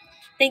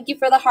 Thank you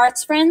for the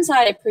hearts, friends.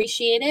 I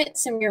appreciate it.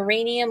 Some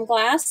uranium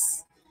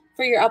glass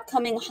for your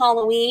upcoming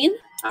Halloween.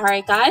 All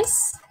right,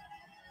 guys.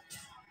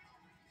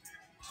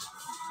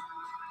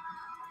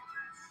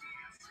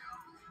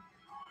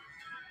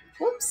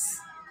 Whoops.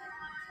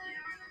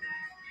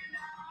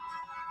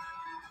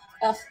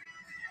 Oh,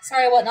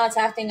 sorry, Whatnot's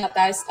acting up,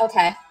 guys.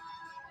 Okay.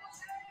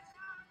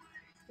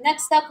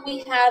 Next up, we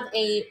have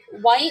a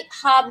white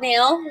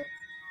hobnail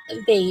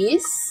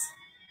vase.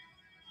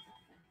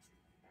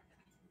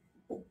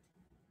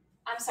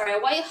 I'm sorry, a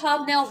white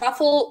hobnail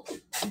ruffle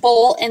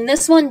bowl. And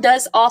this one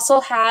does also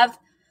have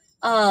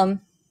the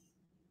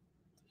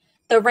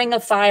ring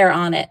of fire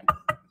on it.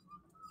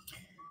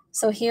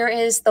 So here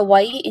is the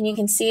white, and you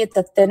can see it's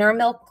the thinner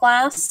milk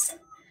glass.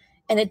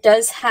 And it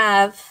does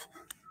have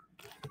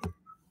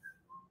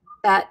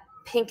that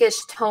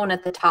pinkish tone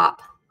at the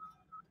top.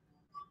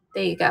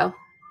 There you go.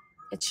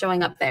 It's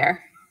showing up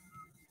there.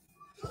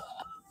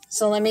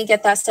 So let me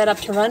get that set up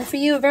to run for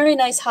you. A very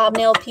nice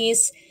hobnail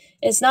piece.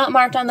 It's not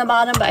marked on the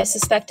bottom, but I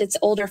suspect it's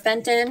older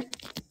Fenton.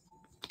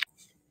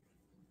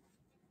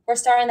 We're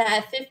starting that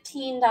at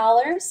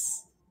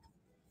 $15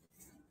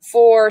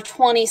 for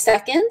 20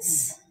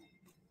 seconds.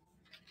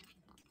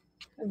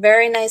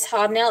 Very nice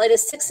hobnail. It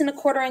is 6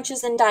 1/4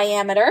 inches in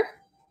diameter.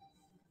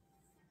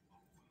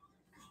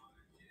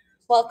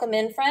 Welcome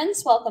in,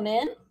 friends. Welcome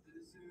in.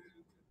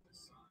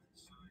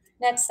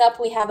 Next up,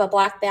 we have a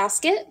black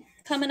basket.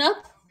 coming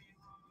up.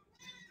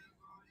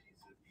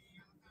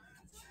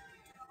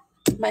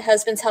 My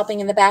husband's helping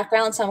in the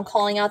background, so I'm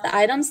calling out the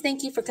items.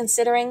 Thank you for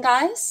considering,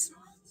 guys.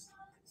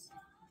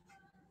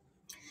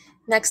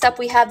 Next up,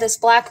 we have this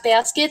black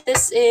basket.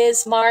 This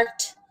is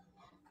marked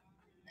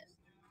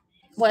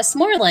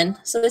Westmoreland.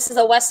 So this is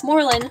a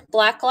Westmoreland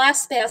black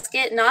glass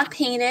basket, not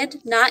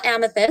painted, not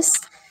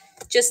amethyst,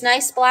 just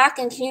nice black.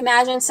 And can you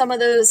imagine some of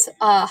those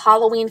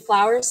Halloween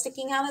flowers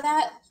sticking out of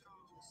that?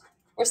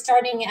 We're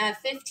starting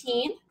at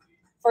 15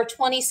 for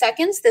 20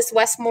 seconds, this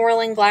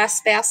Westmoreland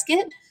glass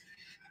basket.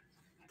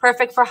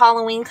 Perfect for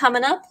Halloween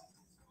coming up.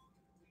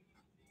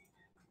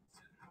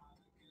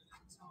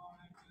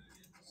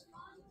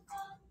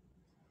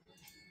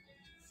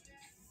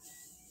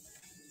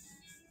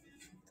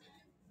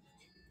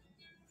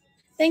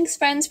 Thanks,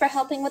 friends, for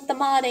helping with the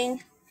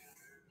modding.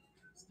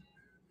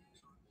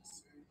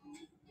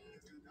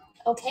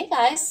 Okay,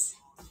 guys.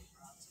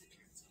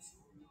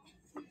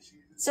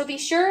 So be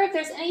sure if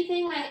there's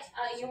anything that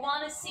you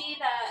want to see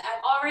that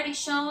I've already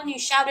shown, you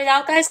shout it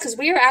out, guys, because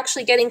we are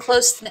actually getting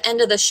close to the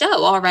end of the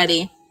show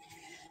already.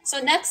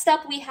 So next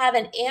up, we have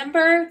an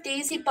amber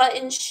daisy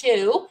button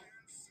shoe.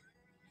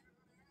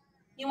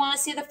 You want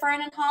to see the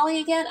fern and holly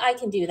again? I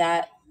can do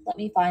that. Let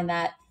me find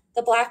that.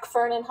 The black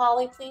fern and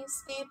holly,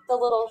 please, Steve. The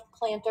little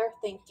planter.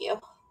 Thank you.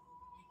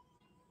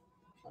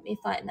 Let me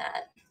find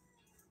that.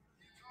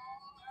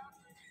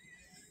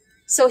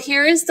 So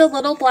here is the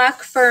little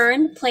black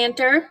fern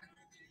planter.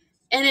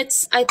 And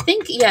it's, I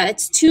think, yeah,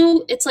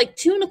 it's like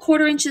 2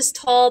 1/4 inches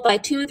tall by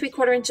 2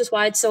 3/4 inches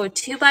wide. So a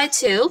 2 by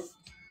 2.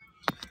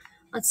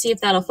 Let's see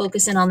if that'll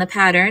focus in on the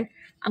pattern.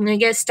 I'm going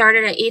to get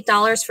started at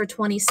 $8 for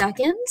 20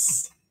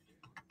 seconds.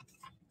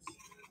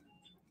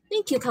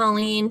 Thank you,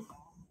 Colleen.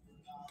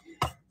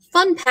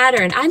 Fun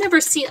pattern. I'd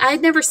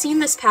never seen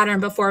this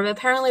pattern before, but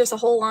apparently there's a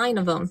whole line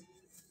of them.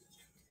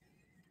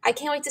 I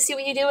can't wait to see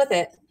what you do with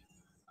it.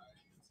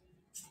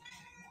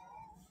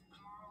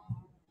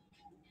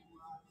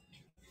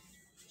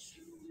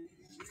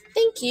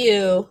 Thank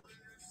you.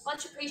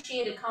 Much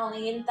appreciated,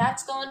 Colleen.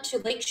 That's going to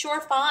Lakeshore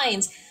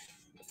Finds.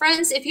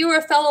 Friends, if you are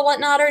a fellow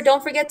Whatnotter,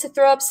 don't forget to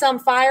throw up some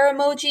fire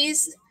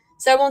emojis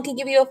so everyone can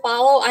give you a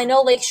follow. I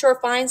know Lakeshore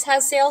Finds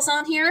has sales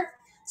on here,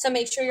 so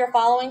make sure you're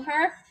following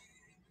her.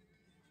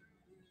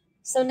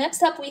 So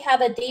next up, we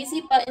have a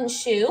daisy button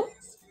shoe.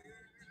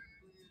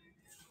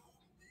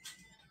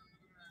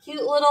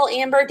 Cute little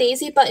amber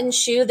daisy button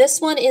shoe.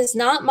 This one is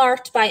not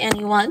marked by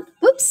anyone.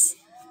 Whoops.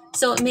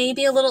 So it may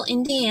be a little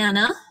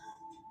Indiana.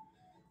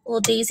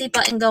 Little daisy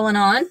button going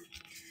on.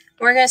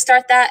 We're going to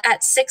start that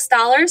at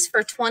 $6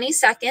 for 20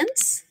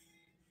 seconds.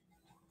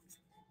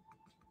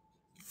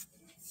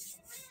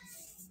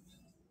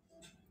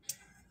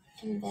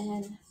 And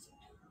then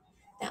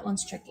that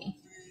one's tricky.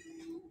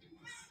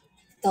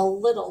 The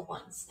little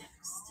one's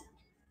next.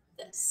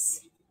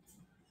 This.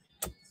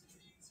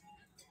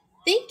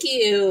 Thank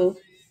you.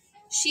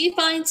 She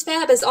Finds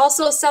Fab is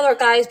also a seller,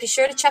 guys. Be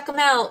sure to check them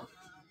out.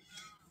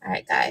 All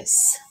right,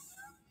 guys.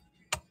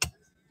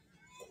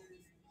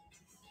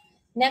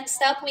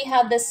 Next up, we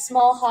have this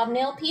small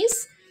hobnail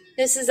piece.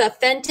 This is a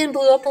Fenton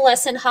Blue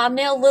Opalescent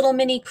Hobnail Little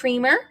Mini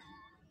Creamer.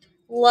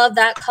 Love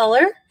that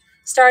color.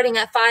 Starting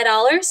at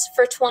 $5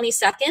 for 20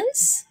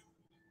 seconds.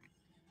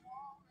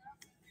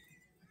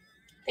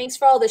 Thanks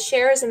for all the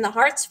shares and the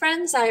hearts,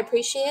 friends. I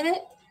appreciate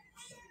it.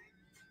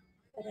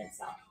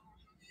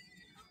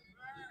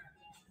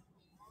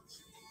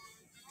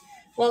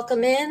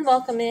 Welcome in,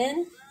 welcome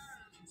in.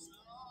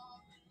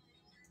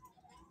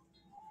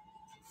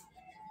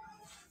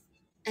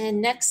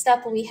 And next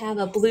up, we have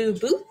a blue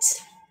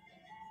boot.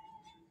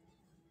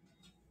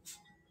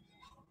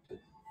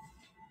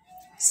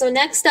 So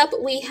next up,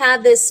 we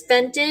have this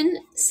Fenton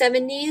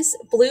 70s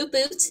blue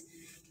boot.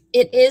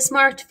 It is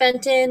marked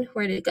Fenton.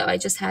 Where did it go? I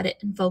just had it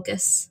in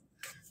focus.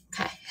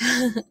 Okay.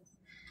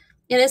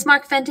 It is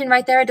marked Fenton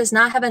right there. It does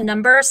not have a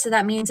number, so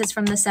that means it's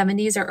from the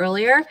 70s or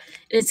earlier.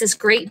 It's this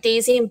great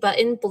daisy and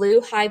button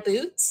blue high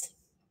boot.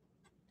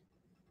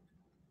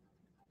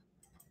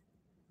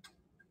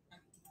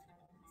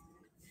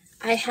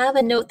 I have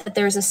a note that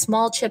there's a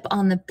small chip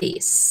on the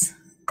base.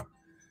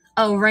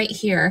 Oh, right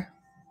here.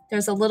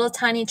 There's a little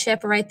tiny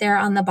chip right there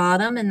on the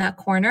bottom in that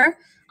corner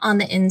on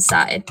the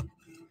inside.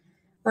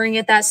 We're going to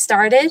get that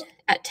started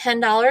at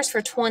 $10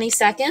 for 20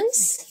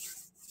 seconds.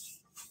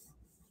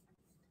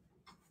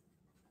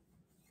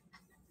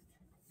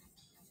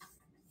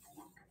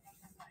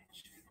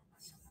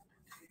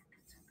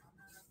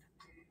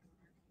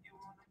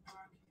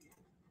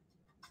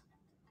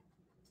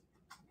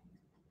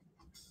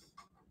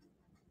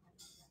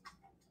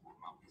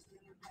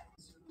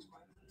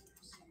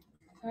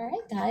 All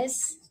right,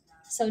 guys.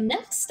 So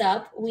next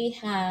up, we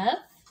have,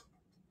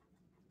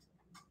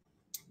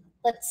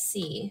 let's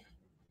see,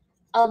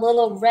 a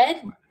little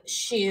red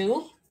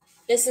shoe.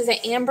 This is an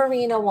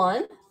Amberina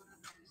one.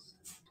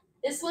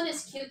 This one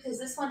is cute because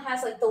this one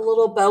has like the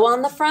little bow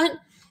on the front.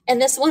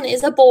 And this one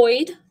is a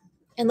Boyd.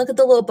 And look at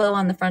the little bow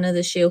on the front of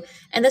the shoe.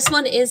 And this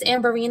one is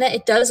Amberina.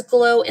 It does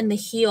glow in the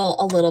heel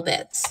a little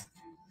bit.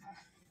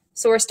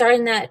 So we're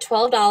starting at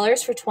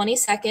 $12 for 20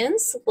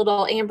 seconds,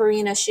 little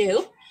Amberina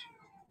shoe.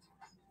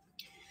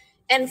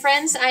 And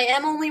friends, I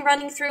am only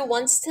running through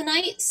once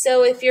tonight,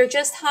 so if you're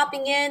just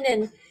hopping in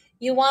and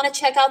you want to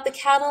check out the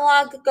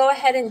catalog, go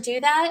ahead and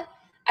do that.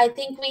 I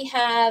think we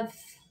have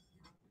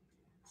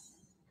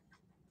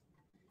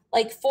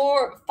like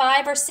 4,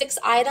 5, or 6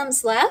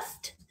 items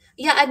left.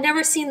 Yeah, I've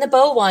never seen the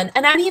bow one,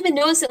 and I didn't even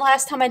notice it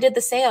last time I did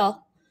the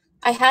sale.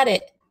 I had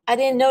it. I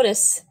didn't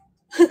notice.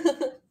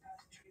 Okay.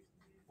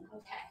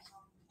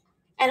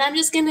 And I'm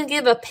just going to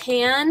give a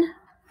pan,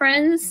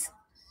 friends,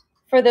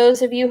 for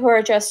those of you who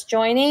are just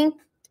joining.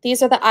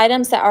 These are the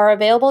items that are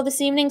available this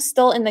evening,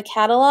 still in the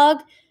catalog.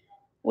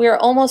 We're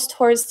almost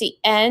towards the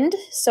end,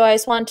 so I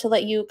just wanted to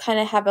let you kind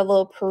of have a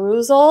little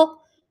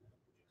perusal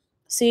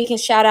so you can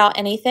shout out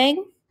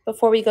anything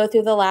before we go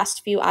through the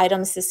last few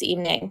items this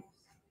evening.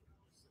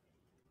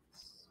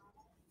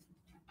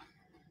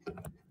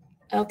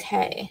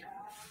 Okay.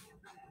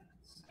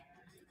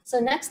 So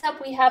next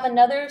up, we have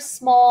another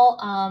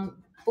small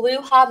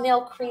blue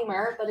hobnail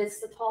creamer, but it's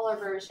the taller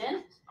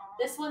version.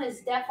 This one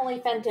is definitely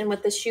Fenton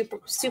with the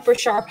super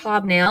sharp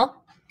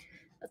hobnail,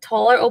 a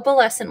taller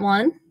opalescent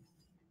one.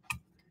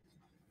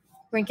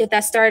 We're going to get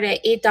that started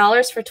at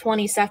 $8 for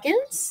 20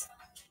 seconds.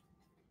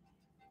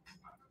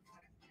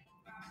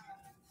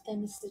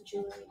 Then it's the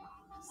jewelry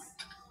box.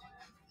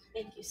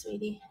 Thank you,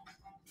 sweetie.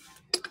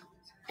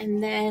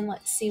 And then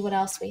let's see what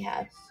else we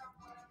have.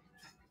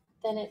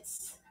 Then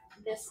it's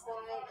this guy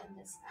and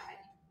this guy.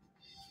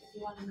 If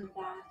you want to move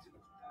that.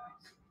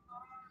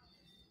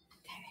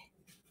 Okay.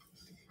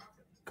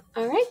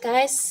 All right,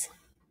 guys.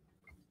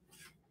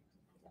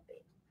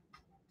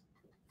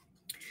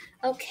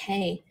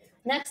 Okay.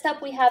 Next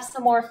up, we have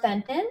some more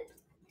Fenton.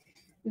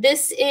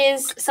 This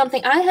is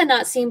something I had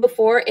not seen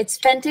before. It's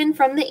Fenton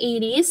from the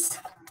 80s.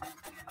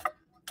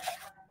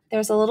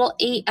 There's a little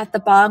 8 at the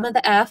bottom of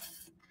the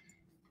F.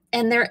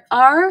 And there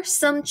are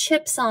some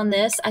chips on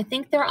this. I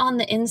think they're on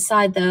the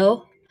inside,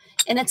 though.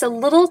 And it's a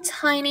little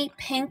tiny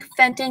pink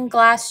Fenton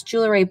glass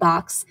jewelry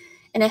box.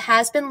 And it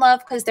has been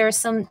loved because there's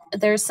some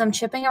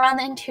chipping around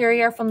the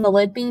interior from the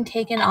lid being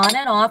taken on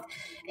and off.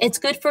 It's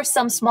good for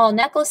some small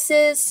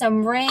necklaces,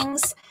 some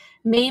rings,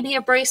 maybe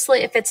a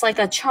bracelet if it's like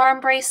a charm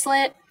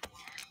bracelet.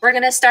 We're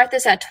going to start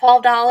this at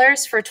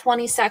 $12 for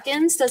 20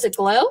 seconds. Does it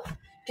glow?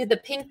 Did the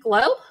pink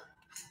glow?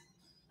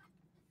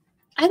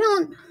 I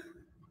don't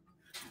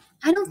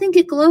think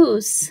it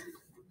glows.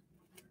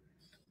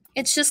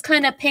 It's just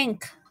kind of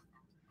pink.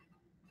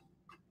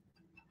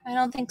 I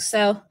don't think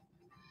so.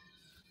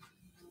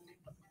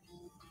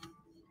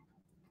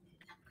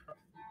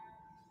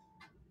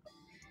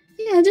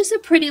 Yeah, just a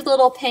pretty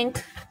little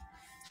pink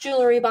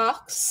jewelry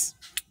box.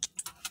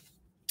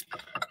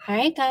 All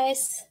right,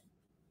 guys.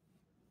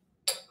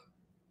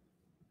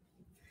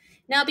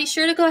 Now be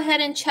sure to go ahead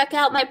and check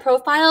out my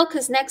profile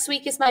because next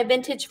week is my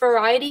vintage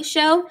variety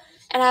show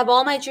and I have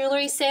all my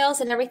jewelry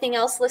sales and everything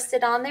else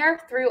listed on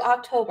there through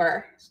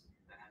October.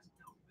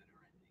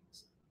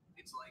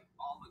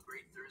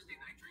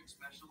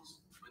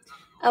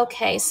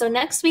 Okay, so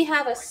next we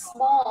have a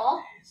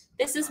small,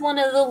 this is one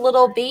of the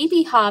little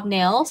baby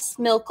hobnails,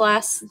 milk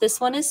glass.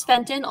 This one is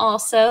Fenton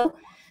also.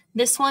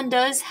 This one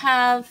does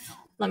have,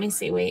 let me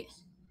see, wait.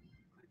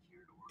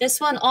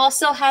 This one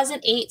also has an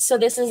 8, so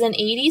this is an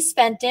 80s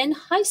Fenton.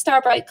 Hi,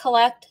 Starbright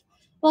Collect.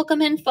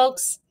 Welcome in,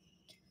 folks.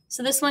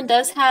 So this one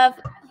does have,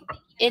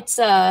 it's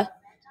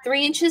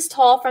 3 inches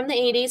tall from the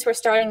 80s. We're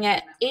starting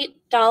at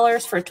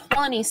 $8 for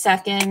 20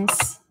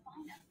 seconds.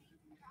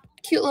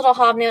 Cute little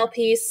hobnail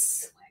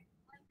piece.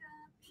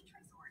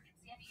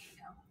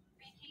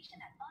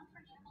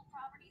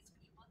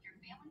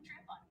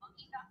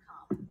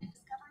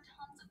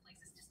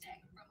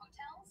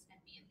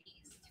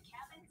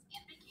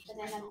 And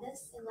I have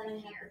this, and then I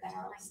have the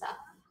barrel stuff.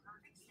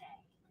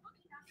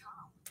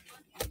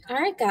 All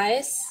right,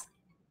 guys.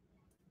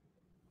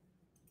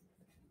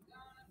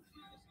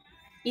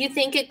 You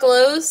think it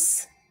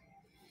glows?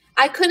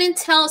 I couldn't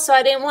tell, so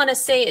I didn't want to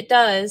say it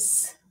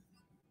does.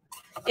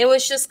 It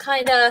was just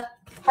kind of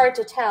hard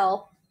to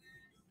tell.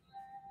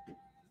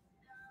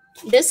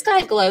 This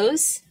guy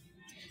glows.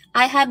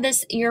 I have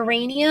this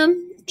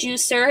uranium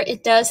juicer.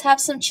 It does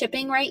have some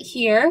chipping right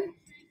here.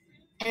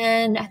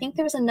 And I think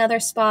there's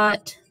another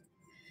spot.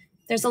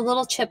 There's a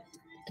little chip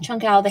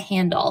chunk out of the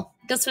handle.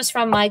 This was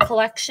from my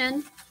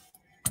collection.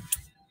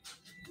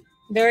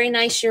 Very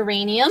nice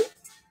uranium.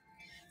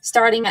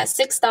 Starting at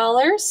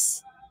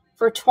 $6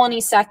 for 20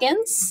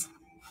 seconds.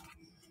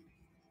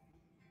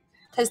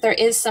 Because there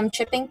is some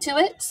chipping to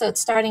it. So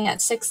it's starting at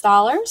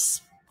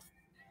 $6.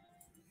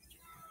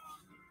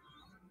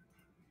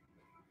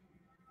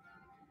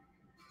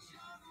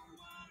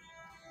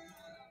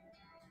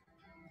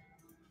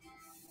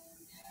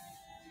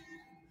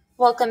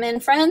 Welcome in,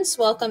 friends.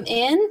 Welcome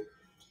in.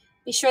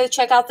 Be sure to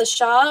check out the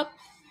shop.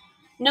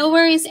 No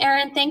worries,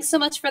 Erin. Thanks so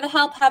much for the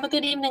help. Have a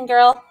good evening,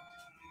 girl.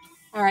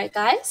 All right,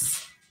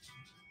 guys.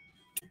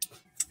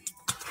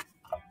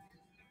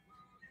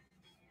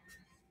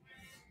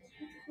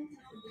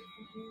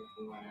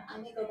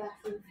 I'm going to go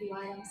back through a few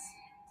items.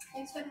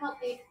 Thanks for the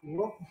help, Dave. You're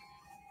welcome.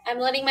 I'm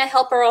letting my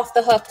helper off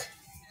the hook.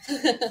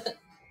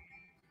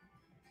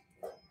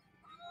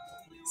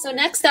 So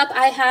next up,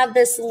 I have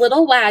this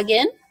little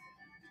wagon.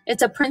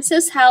 It's a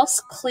Princess House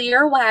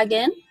clear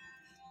wagon,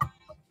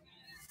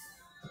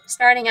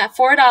 starting at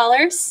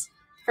 $4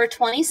 for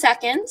 20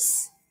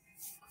 seconds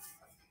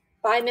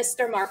by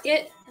Mr.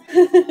 Market.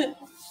 Oh,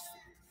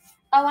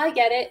 I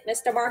get it.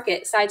 Mr.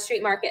 Market, Side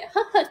Street Market.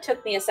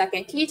 Took me a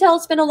second. Can you tell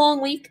it's been a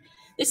long week?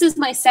 This is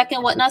my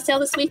second Whatnot sale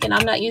this week, and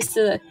I'm not used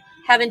to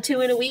having 2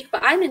 in a week,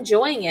 but I'm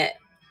enjoying it.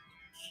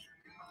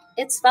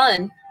 It's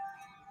fun.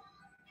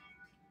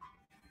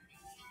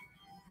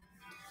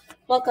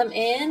 Welcome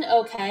in.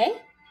 Okay.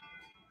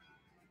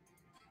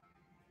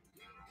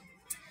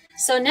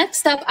 So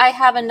next up, I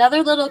have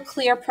another little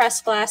clear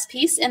pressed glass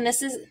piece, and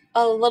this is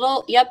a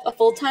little, a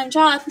full-time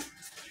job.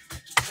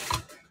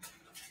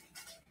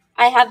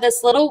 I have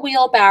this little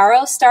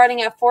wheelbarrow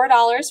starting at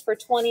 $4 for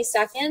 20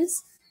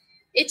 seconds.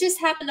 It just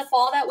happened to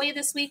fall that way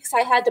this week, so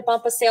I had to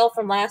bump a sale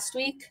from last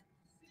week.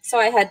 So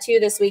I had 2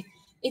 this week.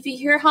 If you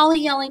hear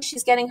Holly yelling,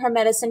 she's getting her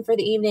medicine for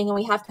the evening, and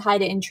we have to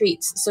hide it in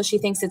treats, so she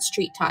thinks it's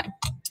treat time.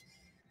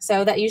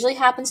 So that usually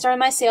happens during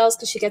my sales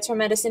because she gets her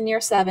medicine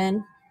near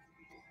 7.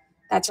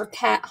 That's her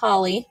cat,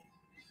 Holly.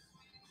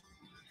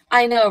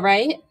 I know,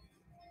 right?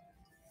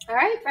 All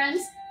right,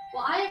 friends.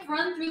 Well, I have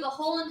run through the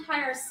whole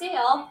entire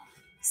sale,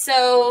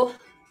 so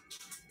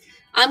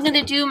I'm going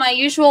to do my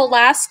usual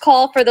last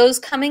call for those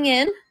coming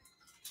in,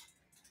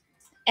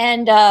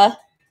 and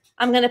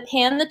I'm going to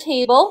pan the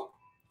table.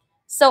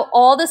 So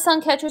all the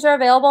sun catchers are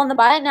available in the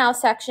Buy It Now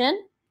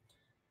section,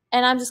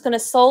 and I'm just going to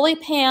slowly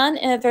pan,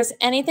 and if there's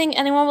anything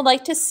anyone would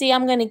like to see,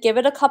 I'm going to give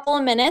it a couple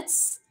of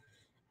minutes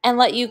and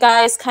let you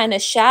guys kind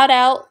of shout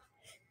out.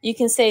 You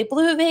can say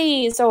blue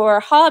vase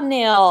or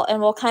hobnail, and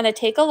we'll kind of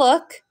take a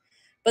look.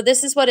 But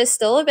this is what is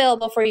still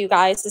available for you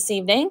guys this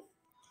evening.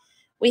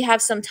 We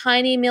have some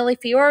tiny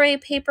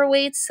Millefiore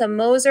paperweights, some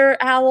Moser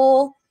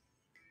owl,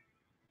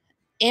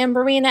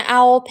 Amberina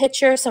owl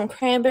pitcher, some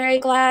cranberry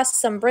glass,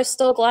 some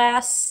Bristol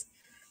glass.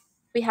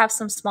 We have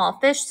some small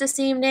fish this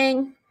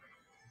evening,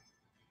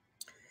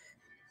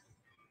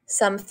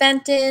 some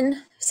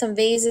Fenton, some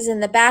vases in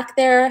the back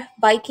there,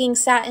 Viking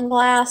satin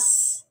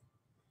glass.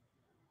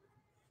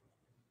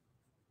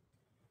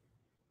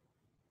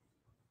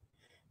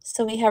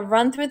 So we have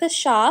run through the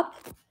shop.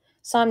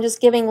 So I'm just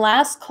giving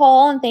last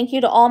call, and thank you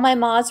to all my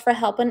mods for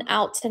helping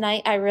out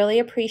tonight. I really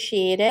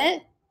appreciate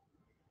it.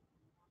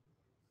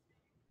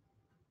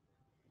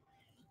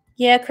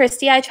 Yeah,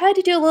 Christy, I tried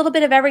to do a little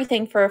bit of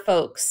everything for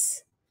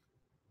folks.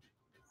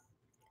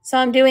 So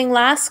I'm doing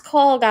last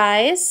call,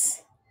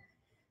 guys.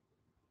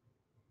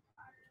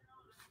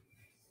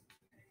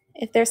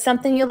 If there's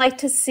something you'd like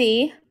to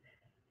see,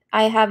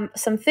 I have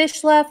some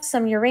fish left,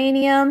 some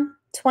uranium,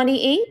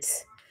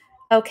 28.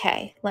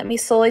 Okay, let me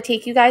slowly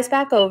take you guys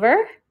back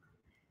over.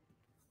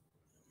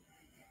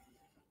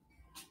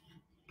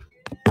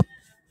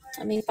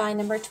 Let me find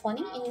number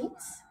 28.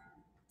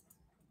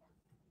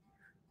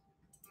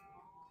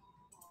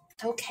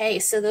 Okay,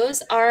 so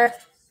those are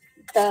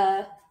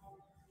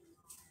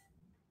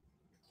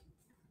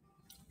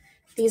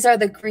these are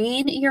the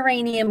green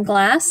uranium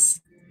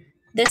glass.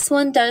 This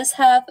one does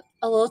have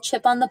a little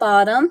chip on the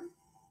bottom.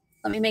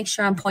 Let me make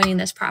sure I'm pointing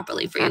this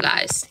properly for you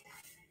guys.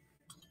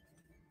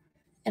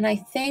 And I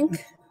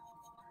think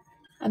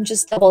I'm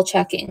just double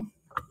checking.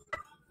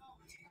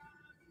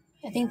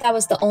 I think that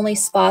was the only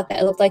spot that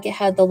it looked like it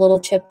had the little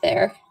chip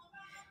there.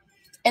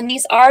 And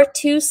these are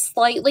 2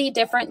 slightly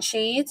different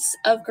shades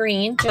of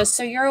green, just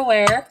so you're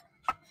aware,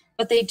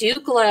 but they do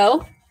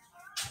glow.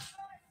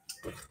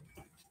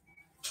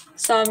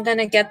 So I'm going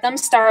to get them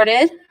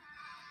started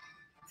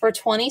for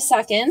 20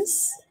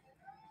 seconds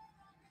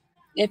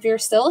if you're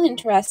still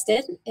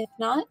interested. If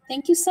not,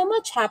 thank you so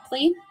much,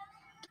 Happily.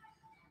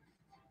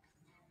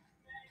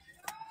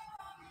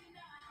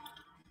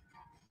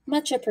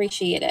 Much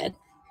appreciated.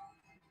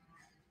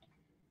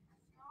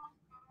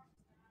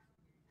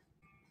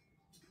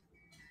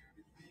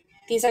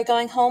 These are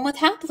going home with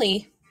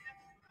Happily.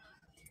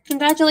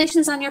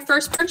 Congratulations on your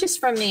first purchase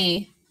from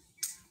me.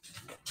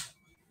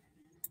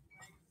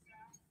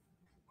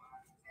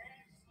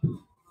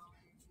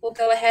 We'll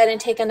go ahead and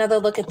take another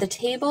look at the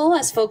table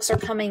as folks are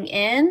coming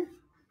in.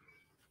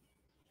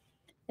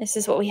 This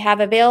is what we have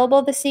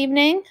available this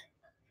evening.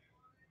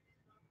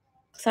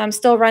 So I'm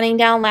still running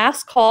down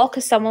last call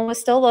because someone was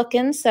still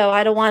looking, so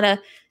I don't want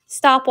to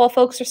stop while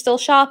folks are still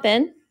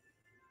shopping.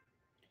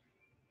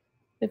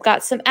 We've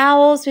got some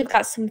owls, we've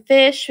got some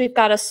fish, we've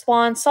got a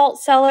Swan salt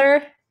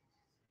cellar,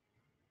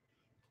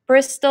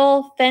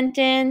 Bristol,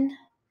 Fenton,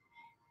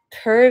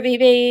 curvy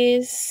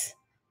vase,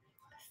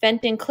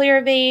 Fenton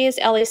clear vase,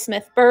 Ellie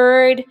Smith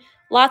bird,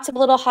 lots of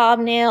little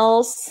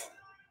hobnails.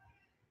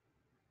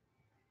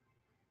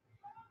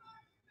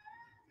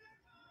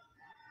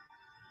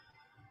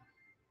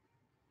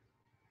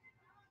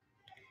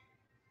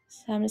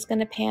 So I'm just going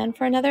to pan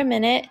for another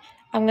minute.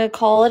 I'm going to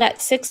call it at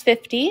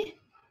 6:50.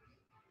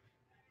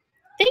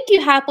 Thank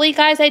you, Happily.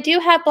 Guys, I do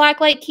have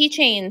blacklight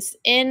keychains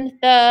in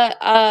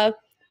the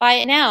Buy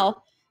It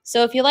Now.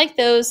 So if you like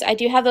those, I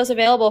do have those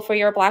available for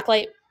your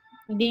blacklight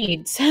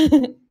needs.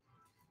 I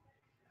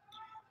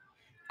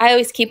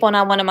always keep one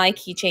on one of my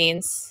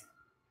keychains.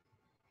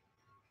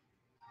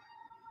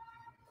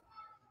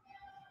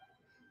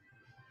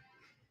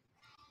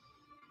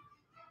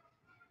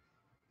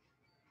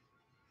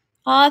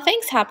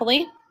 Thanks,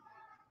 Happily.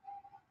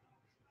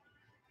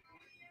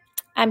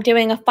 I'm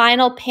doing a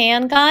final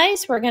pan,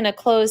 guys. We're going to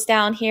close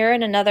down here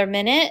in another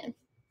minute.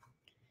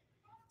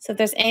 So if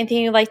there's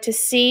anything you'd like to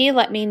see,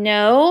 let me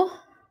know.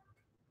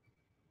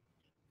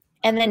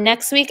 And then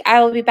next week,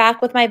 I will be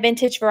back with my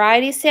vintage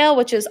variety sale,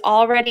 which is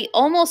already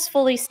almost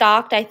fully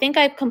stocked. I think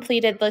I've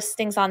completed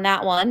listings on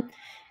that one,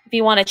 if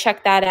you want to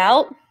check that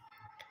out.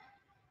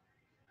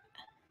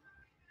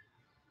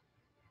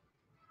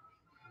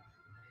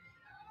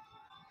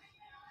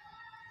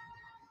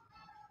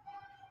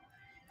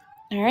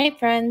 All right,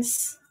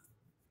 friends.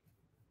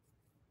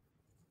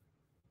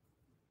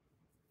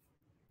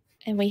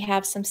 And we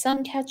have some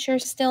sun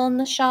catchers still in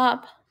the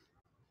shop.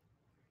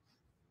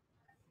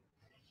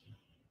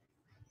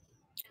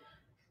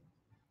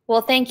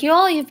 Well, thank you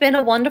all. You've been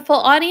a wonderful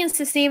audience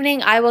this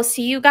evening. I will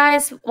see you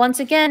guys once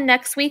again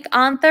next week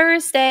on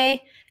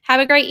Thursday. Have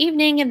a great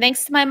evening, and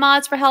thanks to my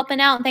mods for helping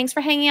out, and thanks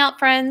for hanging out,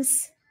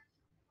 friends.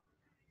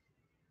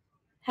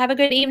 Have a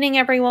good evening,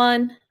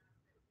 everyone.